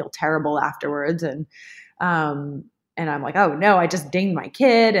then you feel terrible afterwards. And I'm like, oh no, I just dinged my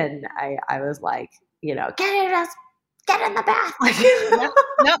kid. And I was like, get in the bath. Like, no,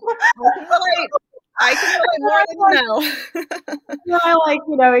 I can relate more than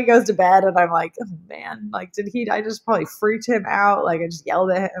you know. He goes to bed, and I'm like, oh man, like, I just probably freaked him out. Like, I just yelled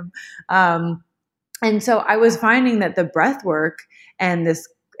at him. And so I was finding that the breath work and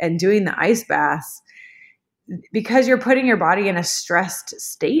doing the ice baths, because you're putting your body in a stressed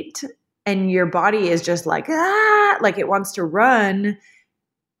state, and your body is just like, like it wants to run.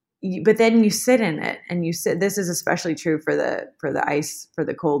 But then you sit in it, and this is especially true for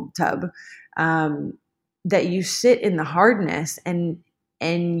the cold tub, that you sit in the hardness, and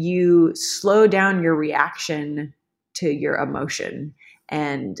you slow down your reaction to your emotion.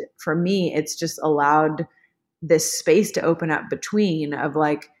 And for me, it's just allowed this space to open up between of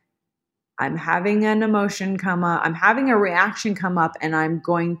like, I'm having an emotion come up, I'm having a reaction come up, and I'm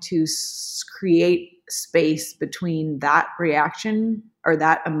going to create space between that reaction or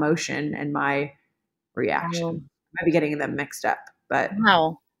that emotion and my reaction. Wow. I might be getting them mixed up, but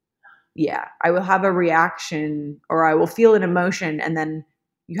wow. yeah, I will have a reaction or I will feel an emotion and then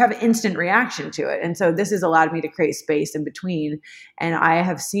you have an instant reaction to it. And so this has allowed me to create space in between. And I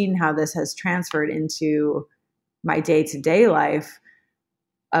have seen how this has transferred into my day-to-day life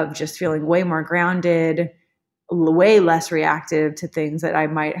of just feeling way more grounded, way less reactive to things that I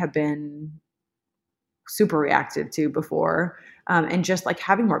might have been super reactive to before. And just like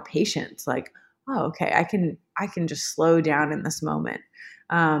having more patience, like, oh, okay, I can just slow down in this moment.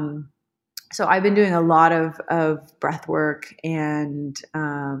 So I've been doing a lot of breath work and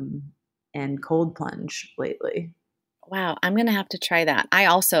cold plunge lately. Wow, I'm going to have to try that. I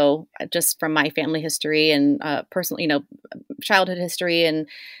also, just from my family history and personal, childhood history and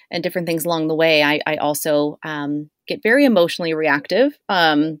different things along the way, I also get very emotionally reactive,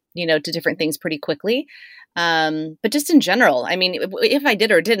 to different things pretty quickly. But just in general, I mean, if I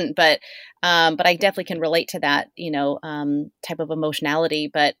did or didn't, but I definitely can relate to that, type of emotionality.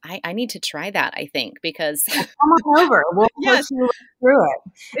 But I need to try that, I think, because come on over. We'll yes. put you through it.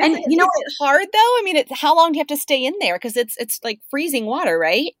 And is it hard though? I mean, how long do you have to stay in there? Because it's like freezing water,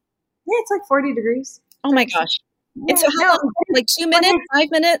 right? Yeah, it's like 40 degrees. Oh my gosh. Yeah, And so how long? Like 2 minutes,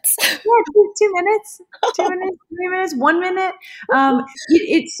 5 minutes? Yeah, 2 minutes, 2 minutes, 3 minutes, 1 minute.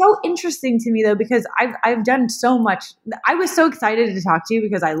 It's so interesting to me though, because I've done so much. I was so excited to talk to you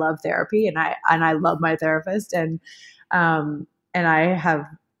because I love therapy and I love my therapist and I have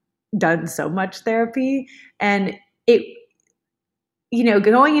done so much therapy and it,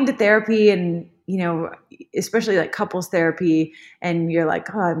 going into therapy and, especially like couples therapy and you're like,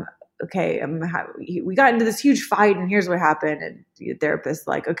 oh, we got into this huge fight and here's what happened. And the therapist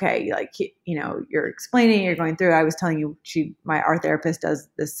like, okay, like, you're explaining, you're going through, I was telling you, our therapist does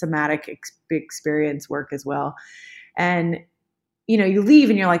this somatic experience work as well. And, you leave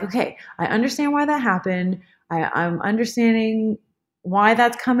and you're like, okay, I understand why that happened. I'm understanding why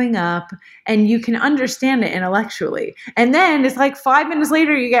that's coming up and you can understand it intellectually. And then it's like 5 minutes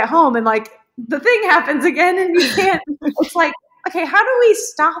later, you get home and like the thing happens again and you can't, it's like, okay, how do we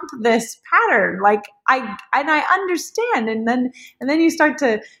stop this pattern? Like I understand. And then you start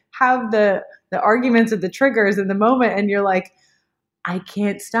to have the arguments of the triggers in the moment and you're like, I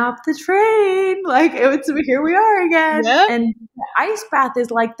can't stop the train. Like here we are again. Yep. And the ice bath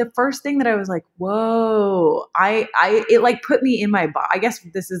is like the first thing that I was like, whoa, it like put me in my body. I guess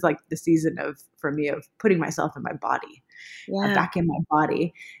this is like the season for me of putting myself in my body, back in my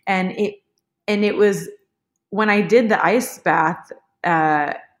body. And it was, when I did the ice bath,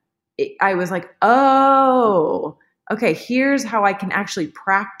 I was like, oh, okay, here's how I can actually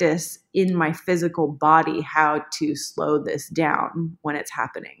practice in my physical body how to slow this down when it's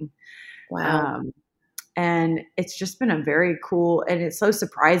happening. Wow. And it's just been a very cool, and it's so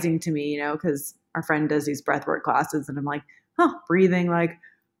surprising to me, because our friend does these breathwork classes and I'm like, breathing, like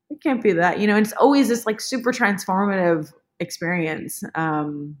it can't be that, and it's always this like super transformative experience.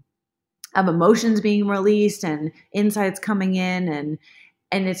 Of emotions being released and insights coming in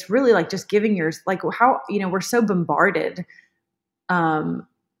and it's really like just giving like how, we're so bombarded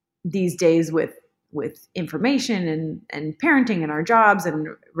these days with information and parenting and our jobs and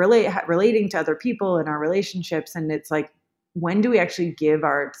relating to other people and our relationships. And it's like, when do we actually give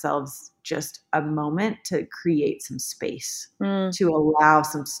ourselves just a moment to create some space to allow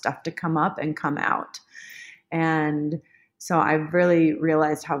some stuff to come up and come out? And so I've really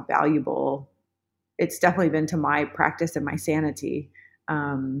realized how valuable it's definitely been to my practice and my sanity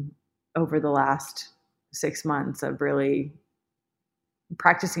over the last 6 months of really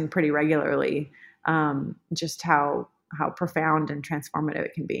practicing pretty regularly, just how profound and transformative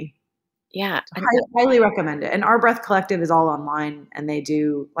it can be. Yeah. I highly recommend it. And Our Breath Collective is all online and they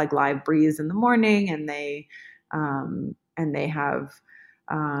do like live breathes in the morning and they have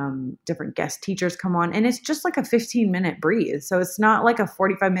different guest teachers come on and it's just like a 15-minute breathe. So it's not like a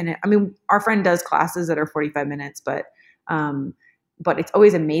 45-minute. I mean, our friend does classes that are 45 minutes, but it's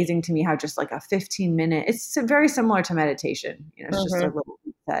always amazing to me how just like a 15-minute, it's very similar to meditation, it's just a little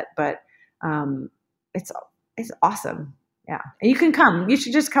set, but it's awesome. Yeah. And you can come, you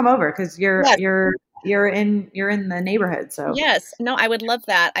should just come over because you're in the neighborhood. So yes, no, I would love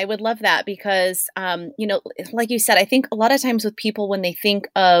that. I would love that because, like you said, I think a lot of times with people, when they think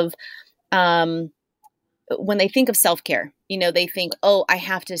of self-care, they think, oh, I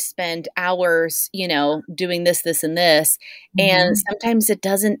have to spend hours, doing this, this, and this. Mm-hmm. And sometimes it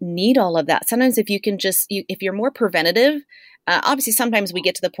doesn't need all of that. Sometimes if you can if you're more preventative, Obviously, sometimes we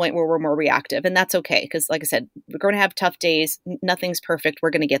get to the point where we're more reactive, and that's okay. Because like I said, we're going to have tough days. Nothing's perfect. We're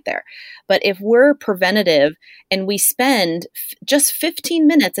going to get there. But if we're preventative and we spend just 15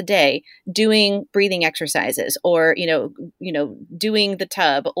 minutes a day doing breathing exercises, or, doing the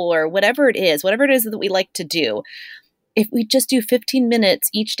tub, or whatever it is that we like to do, if we just do 15 minutes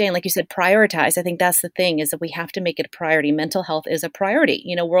each day, and like you said, prioritize, I think that's the thing, is that we have to make it a priority. Mental health is a priority.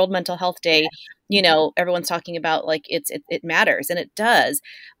 World Mental Health Day, everyone's talking about like it matters, and it does.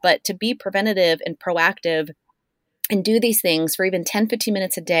 But to be preventative and proactive and do these things for even 10, 15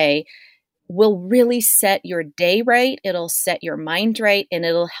 minutes a day will really set your day right. It'll set your mind right, and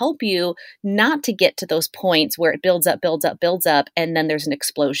it'll help you not to get to those points where it builds up, and then there's an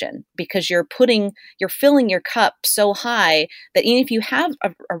explosion, because you're filling your cup so high that even if you have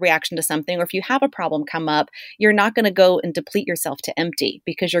a reaction to something, or if you have a problem come up, you're not going to go and deplete yourself to empty,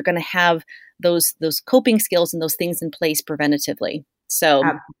 because you're going to have those coping skills and those things in place preventatively. So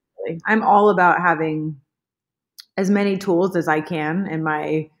absolutely. I'm all about having as many tools as I can in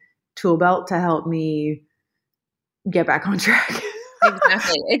my tool belt to help me get back on track.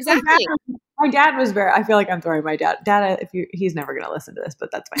 Exactly. My dad was I feel like I'm throwing my dad, he's never going to listen to this,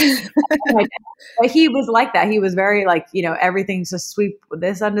 but that's fine. But he was like that. He was very like, everything's just sweep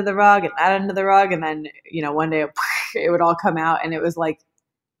this under the rug and that under the rug. And then, one day it would all come out. And it was like,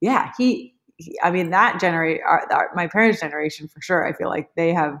 yeah, that generation, my parents' generation for sure. I feel like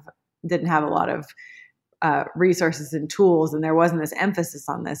they didn't have a lot of resources and tools, and there wasn't this emphasis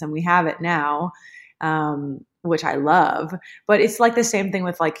on this, and we have it now, which I love. But it's like the same thing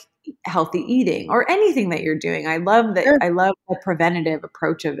with like healthy eating or anything that you're doing. I love that. Sure. I love the preventative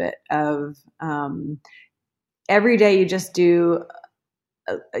approach of it. Every day you just do.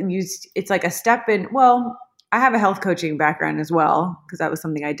 It's like a step in. Well, I have a health coaching background as well, because that was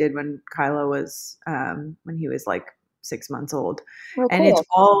something I did when Kylo was when he was like 6 months old, and cool. It's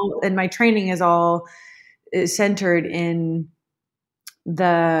all. And my training is all centered in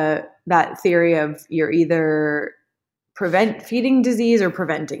that theory of you're either feeding disease or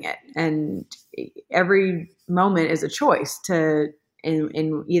preventing it, and every moment is a choice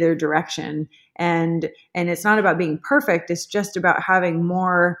in either direction. And it's not about being perfect. It's just about having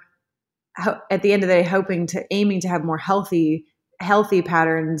more. At the end of the day, aiming to have more healthy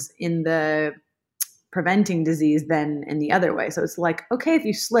patterns in the preventing disease than in the other way. So it's like, okay, if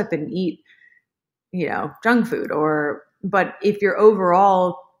you slip and eat junk food, but if you're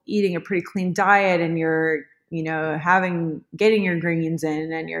overall eating a pretty clean diet, and you're, getting your greens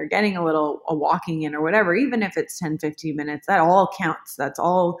in, and you're getting a walking in, or whatever, even if it's 10, 15 minutes, that all counts. That's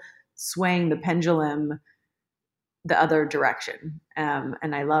all swaying the pendulum the other direction. And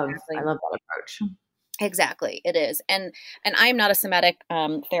I love that approach. Exactly. It is. And I'm not a somatic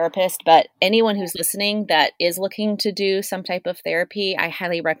therapist, but anyone who's listening that is looking to do some type of therapy, I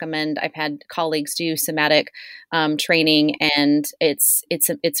highly recommend. I've had colleagues do somatic training, and it's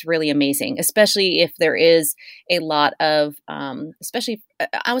really amazing, especially if there is a lot of, especially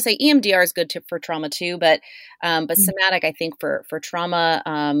I would say EMDR is good for trauma too, but somatic, I think for trauma,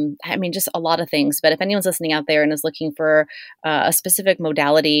 just a lot of things. But if anyone's listening out there and is looking for a specific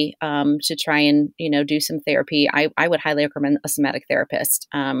modality to try and, do some therapy, I would highly recommend a somatic therapist.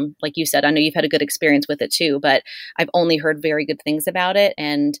 Like you said, I know you've had a good experience with it too, but I've only heard very good things about it.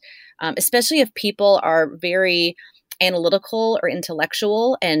 And especially if people are very analytical or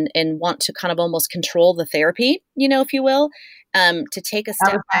intellectual and want to kind of almost control the therapy, if you will, to take a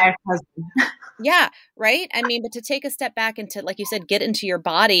step back. Yeah. Right. But to take a step back and to, like you said, get into your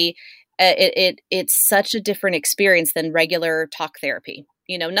body, it's such a different experience than regular talk therapy.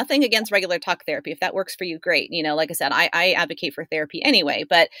 Nothing against regular talk therapy. If that works for you, great. Like I said, I advocate for therapy anyway,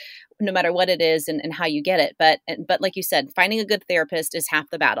 but no matter what it is and how you get it. But like you said, finding a good therapist is half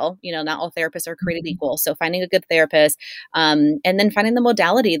the battle. Not all therapists are created equal. So finding a good therapist, and then finding the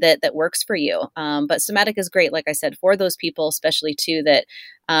modality that works for you. But somatic is great, like I said, for those people, especially too, that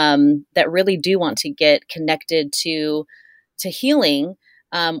really do want to get connected to healing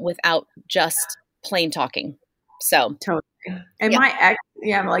without just plain talking. So totally. And my ex,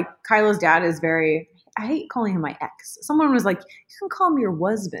 like Kylo's dad is very, I hate calling him my ex. Someone was like, you can call him your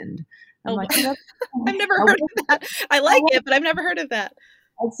husband. I'm like, oh, I've never heard of that. I like it, but I've never heard of that.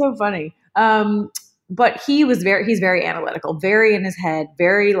 That's so funny. But he's very analytical, very in his head,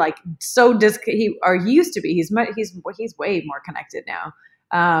 very like, so he used to be, he's way more connected now.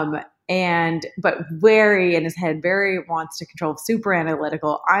 But very in his head, very wants to control, super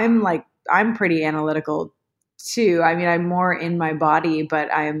analytical. I'm pretty analytical too. I'm more in my body, but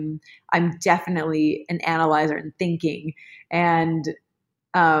I'm definitely an analyzer and thinking. And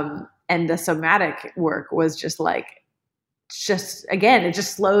the somatic work was just like just, again, it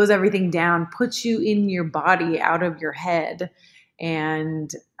just slows everything down, puts you in your body out of your head,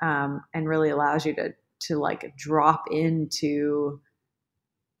 and really allows you to like drop into,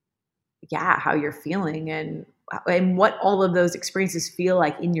 how you're feeling and what all of those experiences feel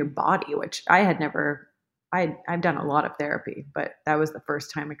like in your body, which I've done a lot of therapy, but that was the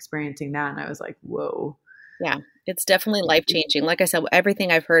first time experiencing that. And I was like, whoa. Yeah, it's definitely life-changing. Like I said,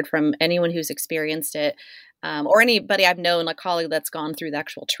 everything I've heard from anyone who's experienced it, or anybody I've known, a colleague that's gone through the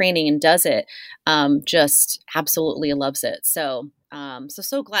actual training and does it, just absolutely loves it. So,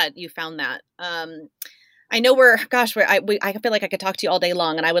 so glad you found that. I know I feel like I could talk to you all day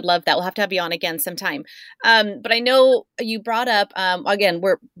long, and I would love that. We'll have to have you on again sometime. But I know you brought up, again,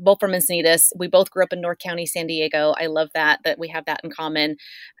 we're both from Encinitas. We both grew up in North County, San Diego. I love that we have that in common.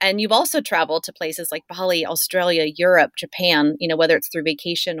 And you've also traveled to places like Bali, Australia, Europe, Japan, whether it's through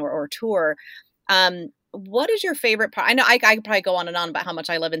vacation or tour. What is your favorite part? I know I could probably go on and on about how much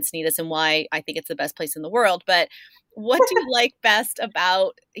I love Encinitas and why I think it's the best place in the world, but what do you like best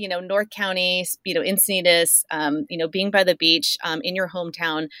about, North County, Encinitas, being by the beach, in your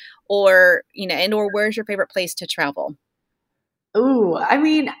hometown, or where's your favorite place to travel? Oh, I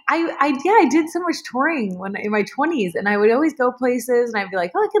mean, I did so much touring when in my 20s, and I would always go places and I'd be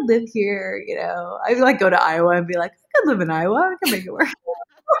like, oh, I could live here. I'd like go to Iowa and be like, I could live in Iowa. I could make it work.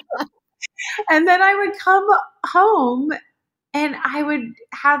 And then I would come home and I would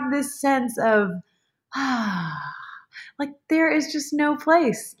have this sense of, like, there is just no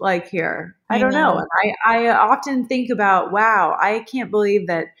place like here. I don't know. And I often think about, wow, I can't believe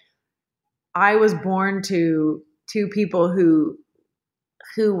that I was born to two people who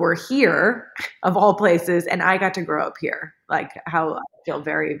were here of all places, and I got to grow up here. Like, how I feel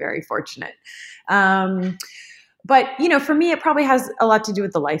very, very fortunate. But, for me, it probably has a lot to do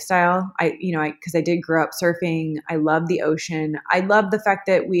with the lifestyle. Because I did grow up surfing. I love the ocean. I love the fact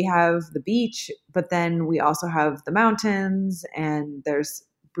that we have the beach, but then we also have the mountains, and there's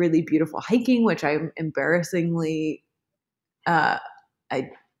really beautiful hiking, which I'm embarrassingly,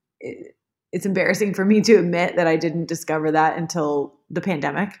 it's embarrassing for me to admit that I didn't discover that until the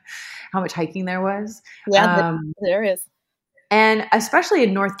pandemic, how much hiking there was. Yeah, there is. And especially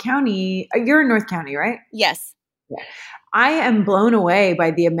in North County, you're in North County, right? Yes. Yeah. I am blown away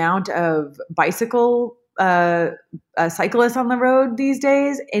by the amount of bicycle cyclists on the road these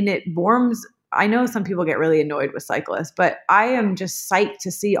days. And it warms. I know some people get really annoyed with cyclists, but I am just psyched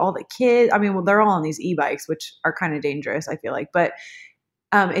to see all the kids. I mean, well, they're all on these e-bikes, which are kind of dangerous, I feel like. But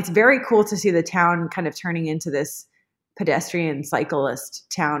it's very cool to see the town kind of turning into this pedestrian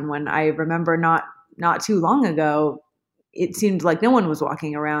cyclist town, when I remember not too long ago, it seemed like no one was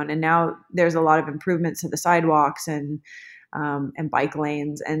walking around, and now there's a lot of improvements to the sidewalks and bike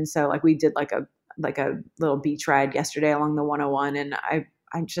lanes. And so, like, we did like a little beach ride yesterday along the 101, and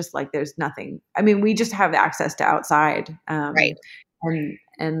I'm just like, there's nothing. I mean, we just have access to outside, right,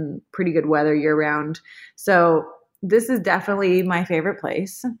 and pretty good weather year round. So this is definitely my favorite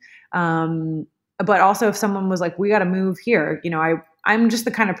place. But also, if someone was like, we got to move here, I'm just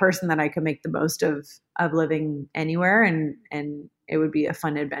the kind of person that I could make the most of living anywhere, and it would be a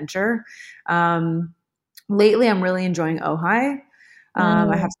fun adventure. Lately, I'm really enjoying Ojai.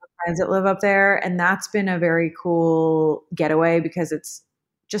 I have some friends that live up there, and that's been a very cool getaway because it's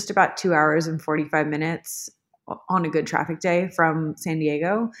just about 2 hours and 45 minutes on a good traffic day from San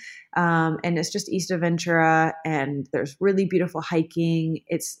Diego. And it's just east of Ventura, and there's really beautiful hiking.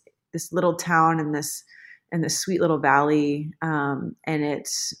 It's this little town in this sweet little valley. And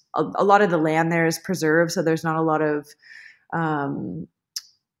it's a lot of the land there is preserved. So there's not a lot of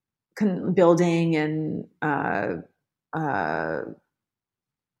building and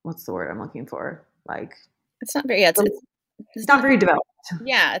what's the word I'm looking for? Like, it's not very, it's not very developed.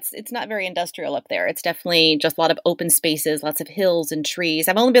 Yeah, it's not very industrial up there. It's definitely just a lot of open spaces, lots of hills and trees.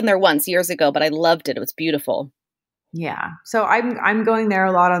 I've only been there once years ago, but I loved it. It was beautiful. Yeah. So I'm going there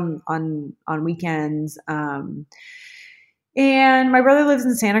a lot on weekends. And my brother lives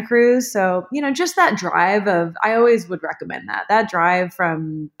in Santa Cruz. So, just that drive I always would recommend that drive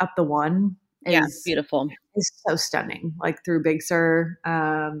from up the one is beautiful. It's so stunning. Like through Big Sur,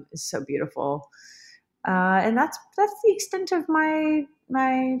 is so beautiful. And that's the extent of my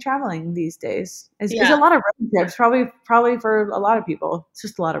traveling these days. Is a lot of road trips. Probably for a lot of people, it's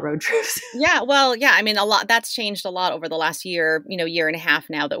just a lot of road trips. Yeah, well, yeah. I mean, a lot that's changed a lot over the last year, year and a half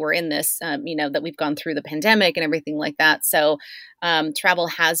now that we're in this, that we've gone through the pandemic and everything like that. So, travel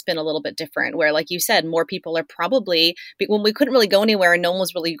has been a little bit different. Where, like you said, more people are probably when we couldn't really go anywhere and no one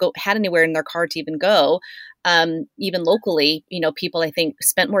was really had anywhere in their car to even go. Even locally, people I think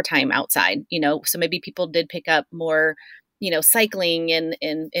spent more time outside. So maybe people did pick up more cycling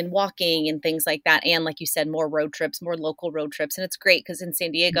and walking and things like that. And like you said, more road trips, more local road trips. And it's great because in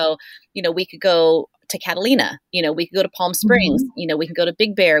San Diego, we could go to Catalina, we could go to Palm Springs, we can go to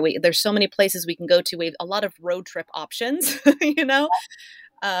Big Bear. There's so many places we can go to. We have a lot of road trip options,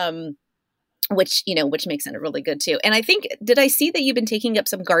 which makes it really good too. And I think, did I see that you've been taking up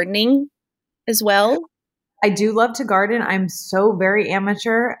some gardening as well? I do love to garden. I'm so very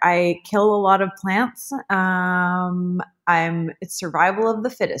amateur. I kill a lot of plants. It's survival of the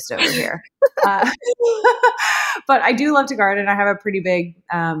fittest over here. But I do love to garden. I have a pretty big,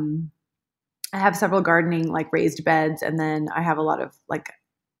 I have several gardening, like raised beds. And then I have a lot of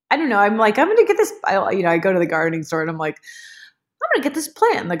I don't know. I'm like, I'm going to get this, I go to the gardening store and I'm like, I'm going to get this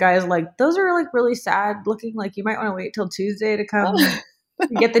plant. And the guy is like, those are like really sad looking. Like you might want to wait till Tuesday to come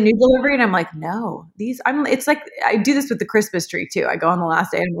get the new delivery. And I'm like, no, it's like, I do this with the Christmas tree too. I go on the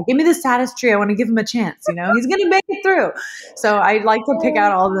last day and I'm like, give me the saddest tree. I want to give him a chance. He's going to make it through. So I like to pick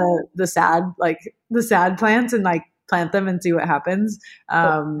out all the sad plants and like plant them and see what happens.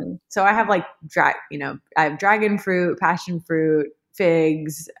 So I have I have dragon fruit, passion fruit,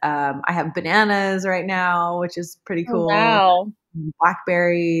 figs. I have bananas right now, which is pretty cool. Oh, wow.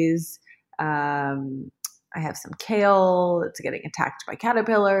 Blackberries. I have some kale that's getting attacked by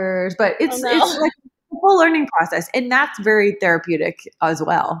caterpillars, but it's like a whole learning process. And that's very therapeutic as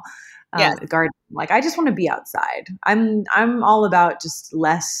well. Yes. Gardening. Like I just want to be outside. I'm all about just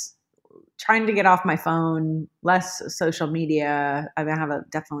less trying to get off my phone, less social media. I mean,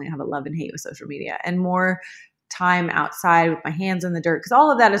 definitely have a love and hate with social media, and more time outside with my hands in the dirt. Cause all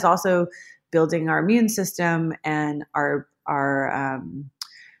of that is also building our immune system and our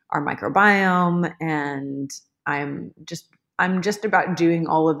microbiome. And I'm just about doing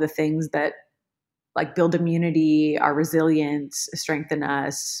all of the things that like build immunity, our resilience, strengthen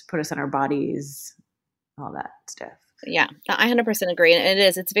us, put us in our bodies, all that stuff. Yeah, I 100% agree. And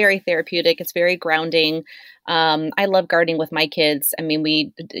it's very therapeutic. It's very grounding. I love gardening with my kids. I mean,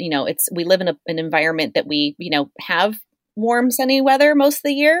 we live in an environment that we, have warm, sunny weather most of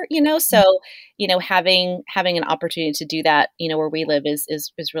the year, so, having an opportunity to do that, where we live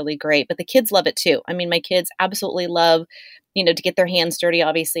is really great, but the kids love it too. I mean, my kids absolutely love, to get their hands dirty,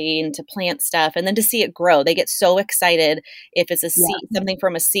 obviously, and to plant stuff and then to see it grow. They get so excited if it's a seed, something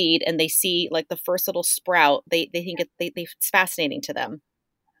from a seed, and they see like the first little sprout, they think it's fascinating to them.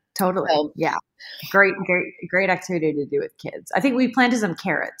 Totally. So, yeah. Great activity to do with kids. I think we planted some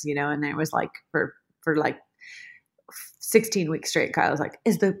carrots, and it was like for like 16 weeks straight. Kyle was like,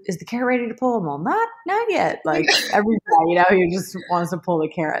 is the carrot ready to pull? Well, not yet. Like every day, he just wants to pull the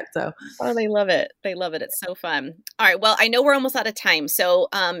carrot. So they love it. They love it. It's so fun. All right. Well, I know we're almost out of time. So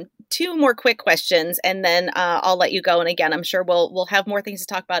 2 more quick questions and then I'll let you go. And again, I'm sure we'll have more things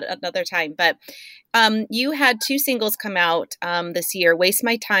to talk about another time, but you had 2 singles come out this year, Waste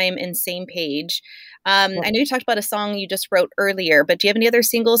My Time and Same Page. I know you talked about a song you just wrote earlier, but do you have any other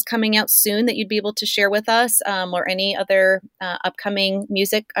singles coming out soon that you'd be able to share with us, or any other upcoming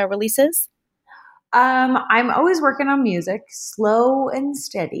music releases? I'm always working on music, slow and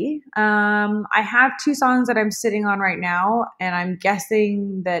steady. I have 2 songs that I'm sitting on right now, and I'm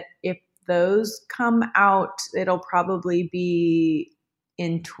guessing that if those come out, it'll probably be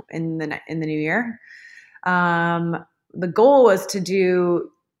in the new year. The goal was to do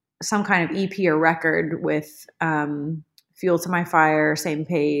some kind of EP or record with Fuel to My Fire, Same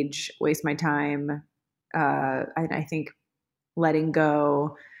Page, Waste My Time, I think Letting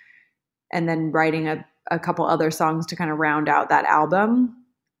Go, and then writing a couple other songs to kind of round out that album.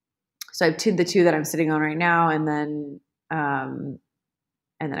 So I have the 2 that I'm sitting on right now, and then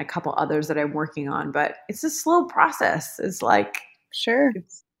a couple others that I'm working on. But it's a slow process. It's like, sure,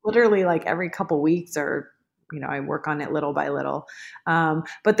 it's literally like every couple weeks, or I work on it little by little.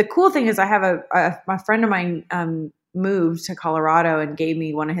 But the cool thing is I have a friend of mine moved to Colorado and gave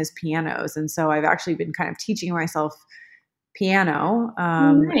me one of his pianos. And so I've actually been kind of teaching myself piano.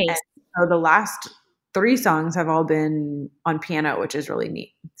 Nice. And so the last 3 songs have all been on piano, which is really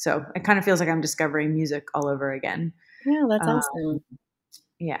neat. So it kind of feels like I'm discovering music all over again. Yeah, that's awesome.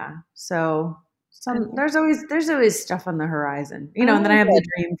 Yeah. So there's always stuff on the horizon, and then I have the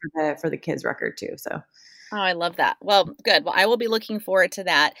dream for the kids record too. So. Oh, I love that. Well, good. Well, I will be looking forward to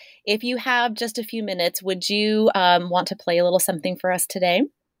that. If you have just a few minutes, would you want to play a little something for us today?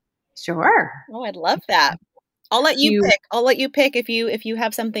 Sure. Oh, I'd love that. I'll let you pick. I'll let you pick if you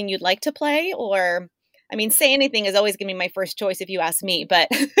have something you'd like to play, or, I mean, Say Anything is always going to be my first choice if you ask me, but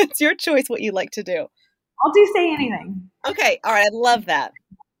it's your choice what you like to do. I'll do Say Anything. Okay. All right. I love that.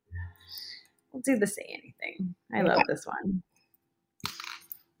 I'll do the Say Anything. I love this one.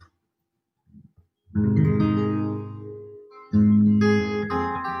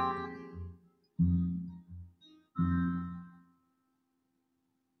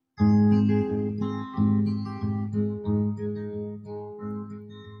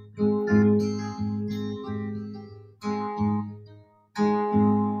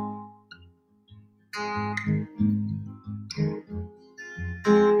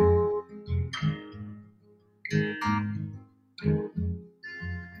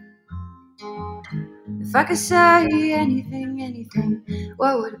 If I could say anything,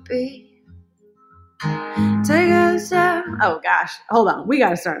 what would it be? Take a step. Oh gosh, hold on. We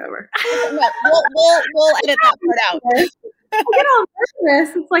got to start over. No, we'll edit that part out. I get all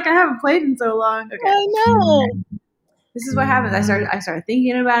nervous. It's like I haven't played in so long. Okay. I know. This is what happens. I started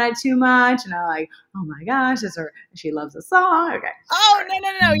thinking about it too much, and I'm like, oh my gosh, she loves the song. Okay. Oh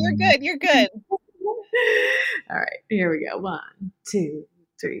no, you're good. You're good. All right, here we go. 1, 2,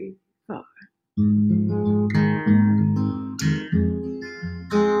 3, 4.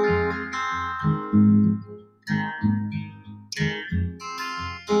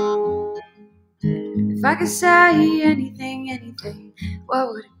 If I could say anything, what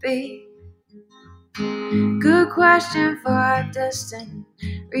would it be? Good question for a distant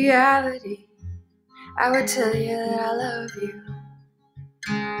reality. I would tell you that I love you,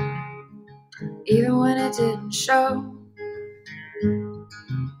 even when it didn't show.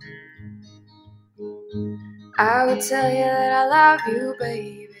 I would tell you that I love you,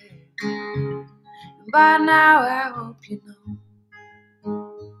 baby. And by now I hope you know.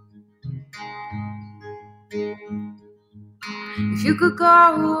 If you could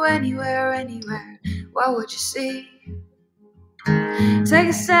go anywhere, what would you see? Take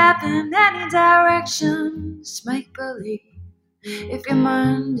a step in any direction, just make believe. If your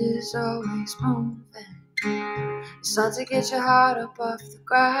mind is always moving, start to get your heart up off the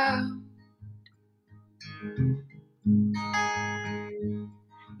ground.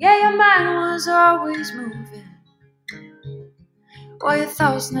 Yeah, your mind was always moving, while your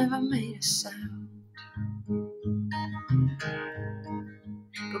thoughts never made a sound.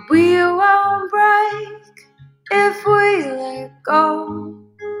 But we won't break if we let go.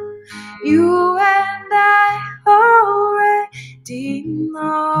 You and I already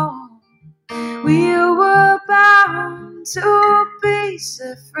know we were bound to be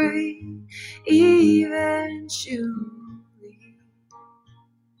set free eventually.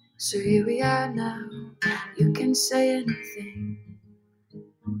 So here we are now, you can say anything.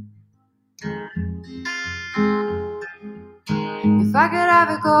 If I could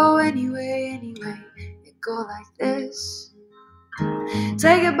ever go anyway, it'd go like this.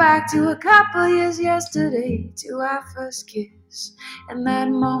 Take it back to a couple years yesterday, to our first kiss, and that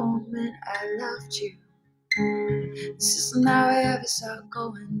moment I loved you. This isn't how I ever saw it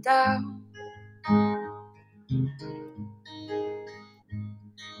going down.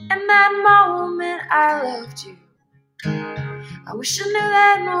 And that moment I loved you. I wish I knew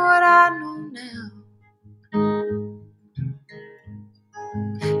then what I know now.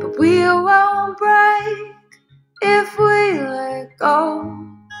 But we won't break if we let go.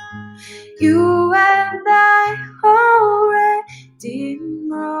 You and I already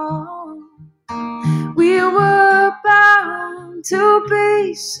know we were bound to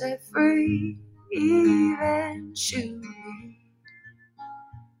be set free eventually.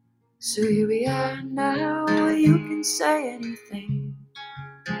 So here we are now, you can say anything.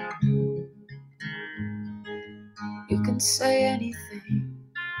 You can say anything.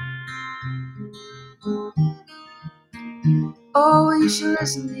 Oh, you should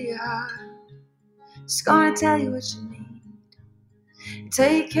listen to your heart. It's gonna tell you what you need.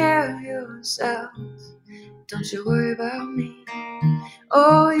 Take care of yourself. Don't you worry about me.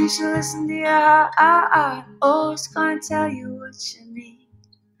 Oh, you should listen to your heart. Oh, it's gonna tell you what you need.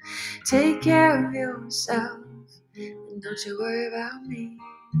 Take care of yourself. And don't you worry about me.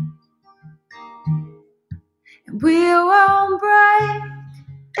 And we won't break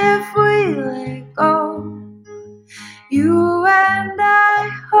if we let go. You and I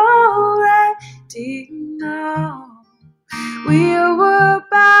already know we were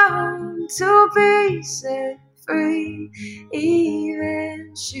bound to be set free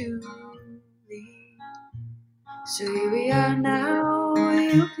eventually. So here we are now,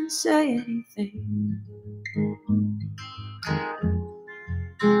 you can say anything.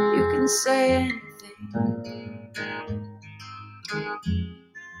 You can say anything.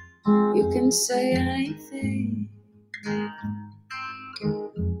 You can say anything.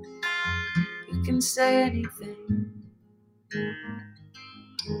 You can say anything.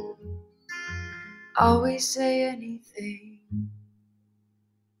 Always say anything.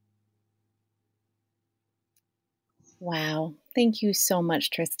 Wow. Thank you so much,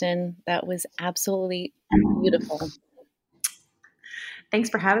 Tristan. That was absolutely beautiful. Thanks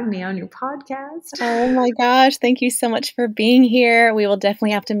for having me on your podcast. Oh my gosh. Thank you so much for being here. We will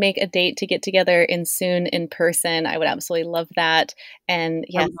definitely have to make a date to get together soon in person. I would absolutely love that. And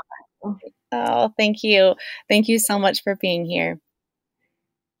yes. Oh, thank you. Thank you so much for being here.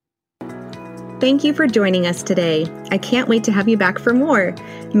 Thank you for joining us today. I can't wait to have you back for more.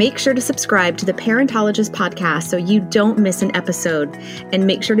 Make sure to subscribe to the Parentologist podcast so you don't miss an episode. And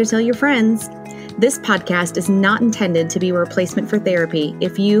make sure to tell your friends. This podcast is not intended to be a replacement for therapy.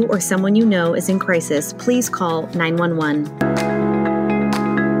 If you or someone you know is in crisis, please call 911.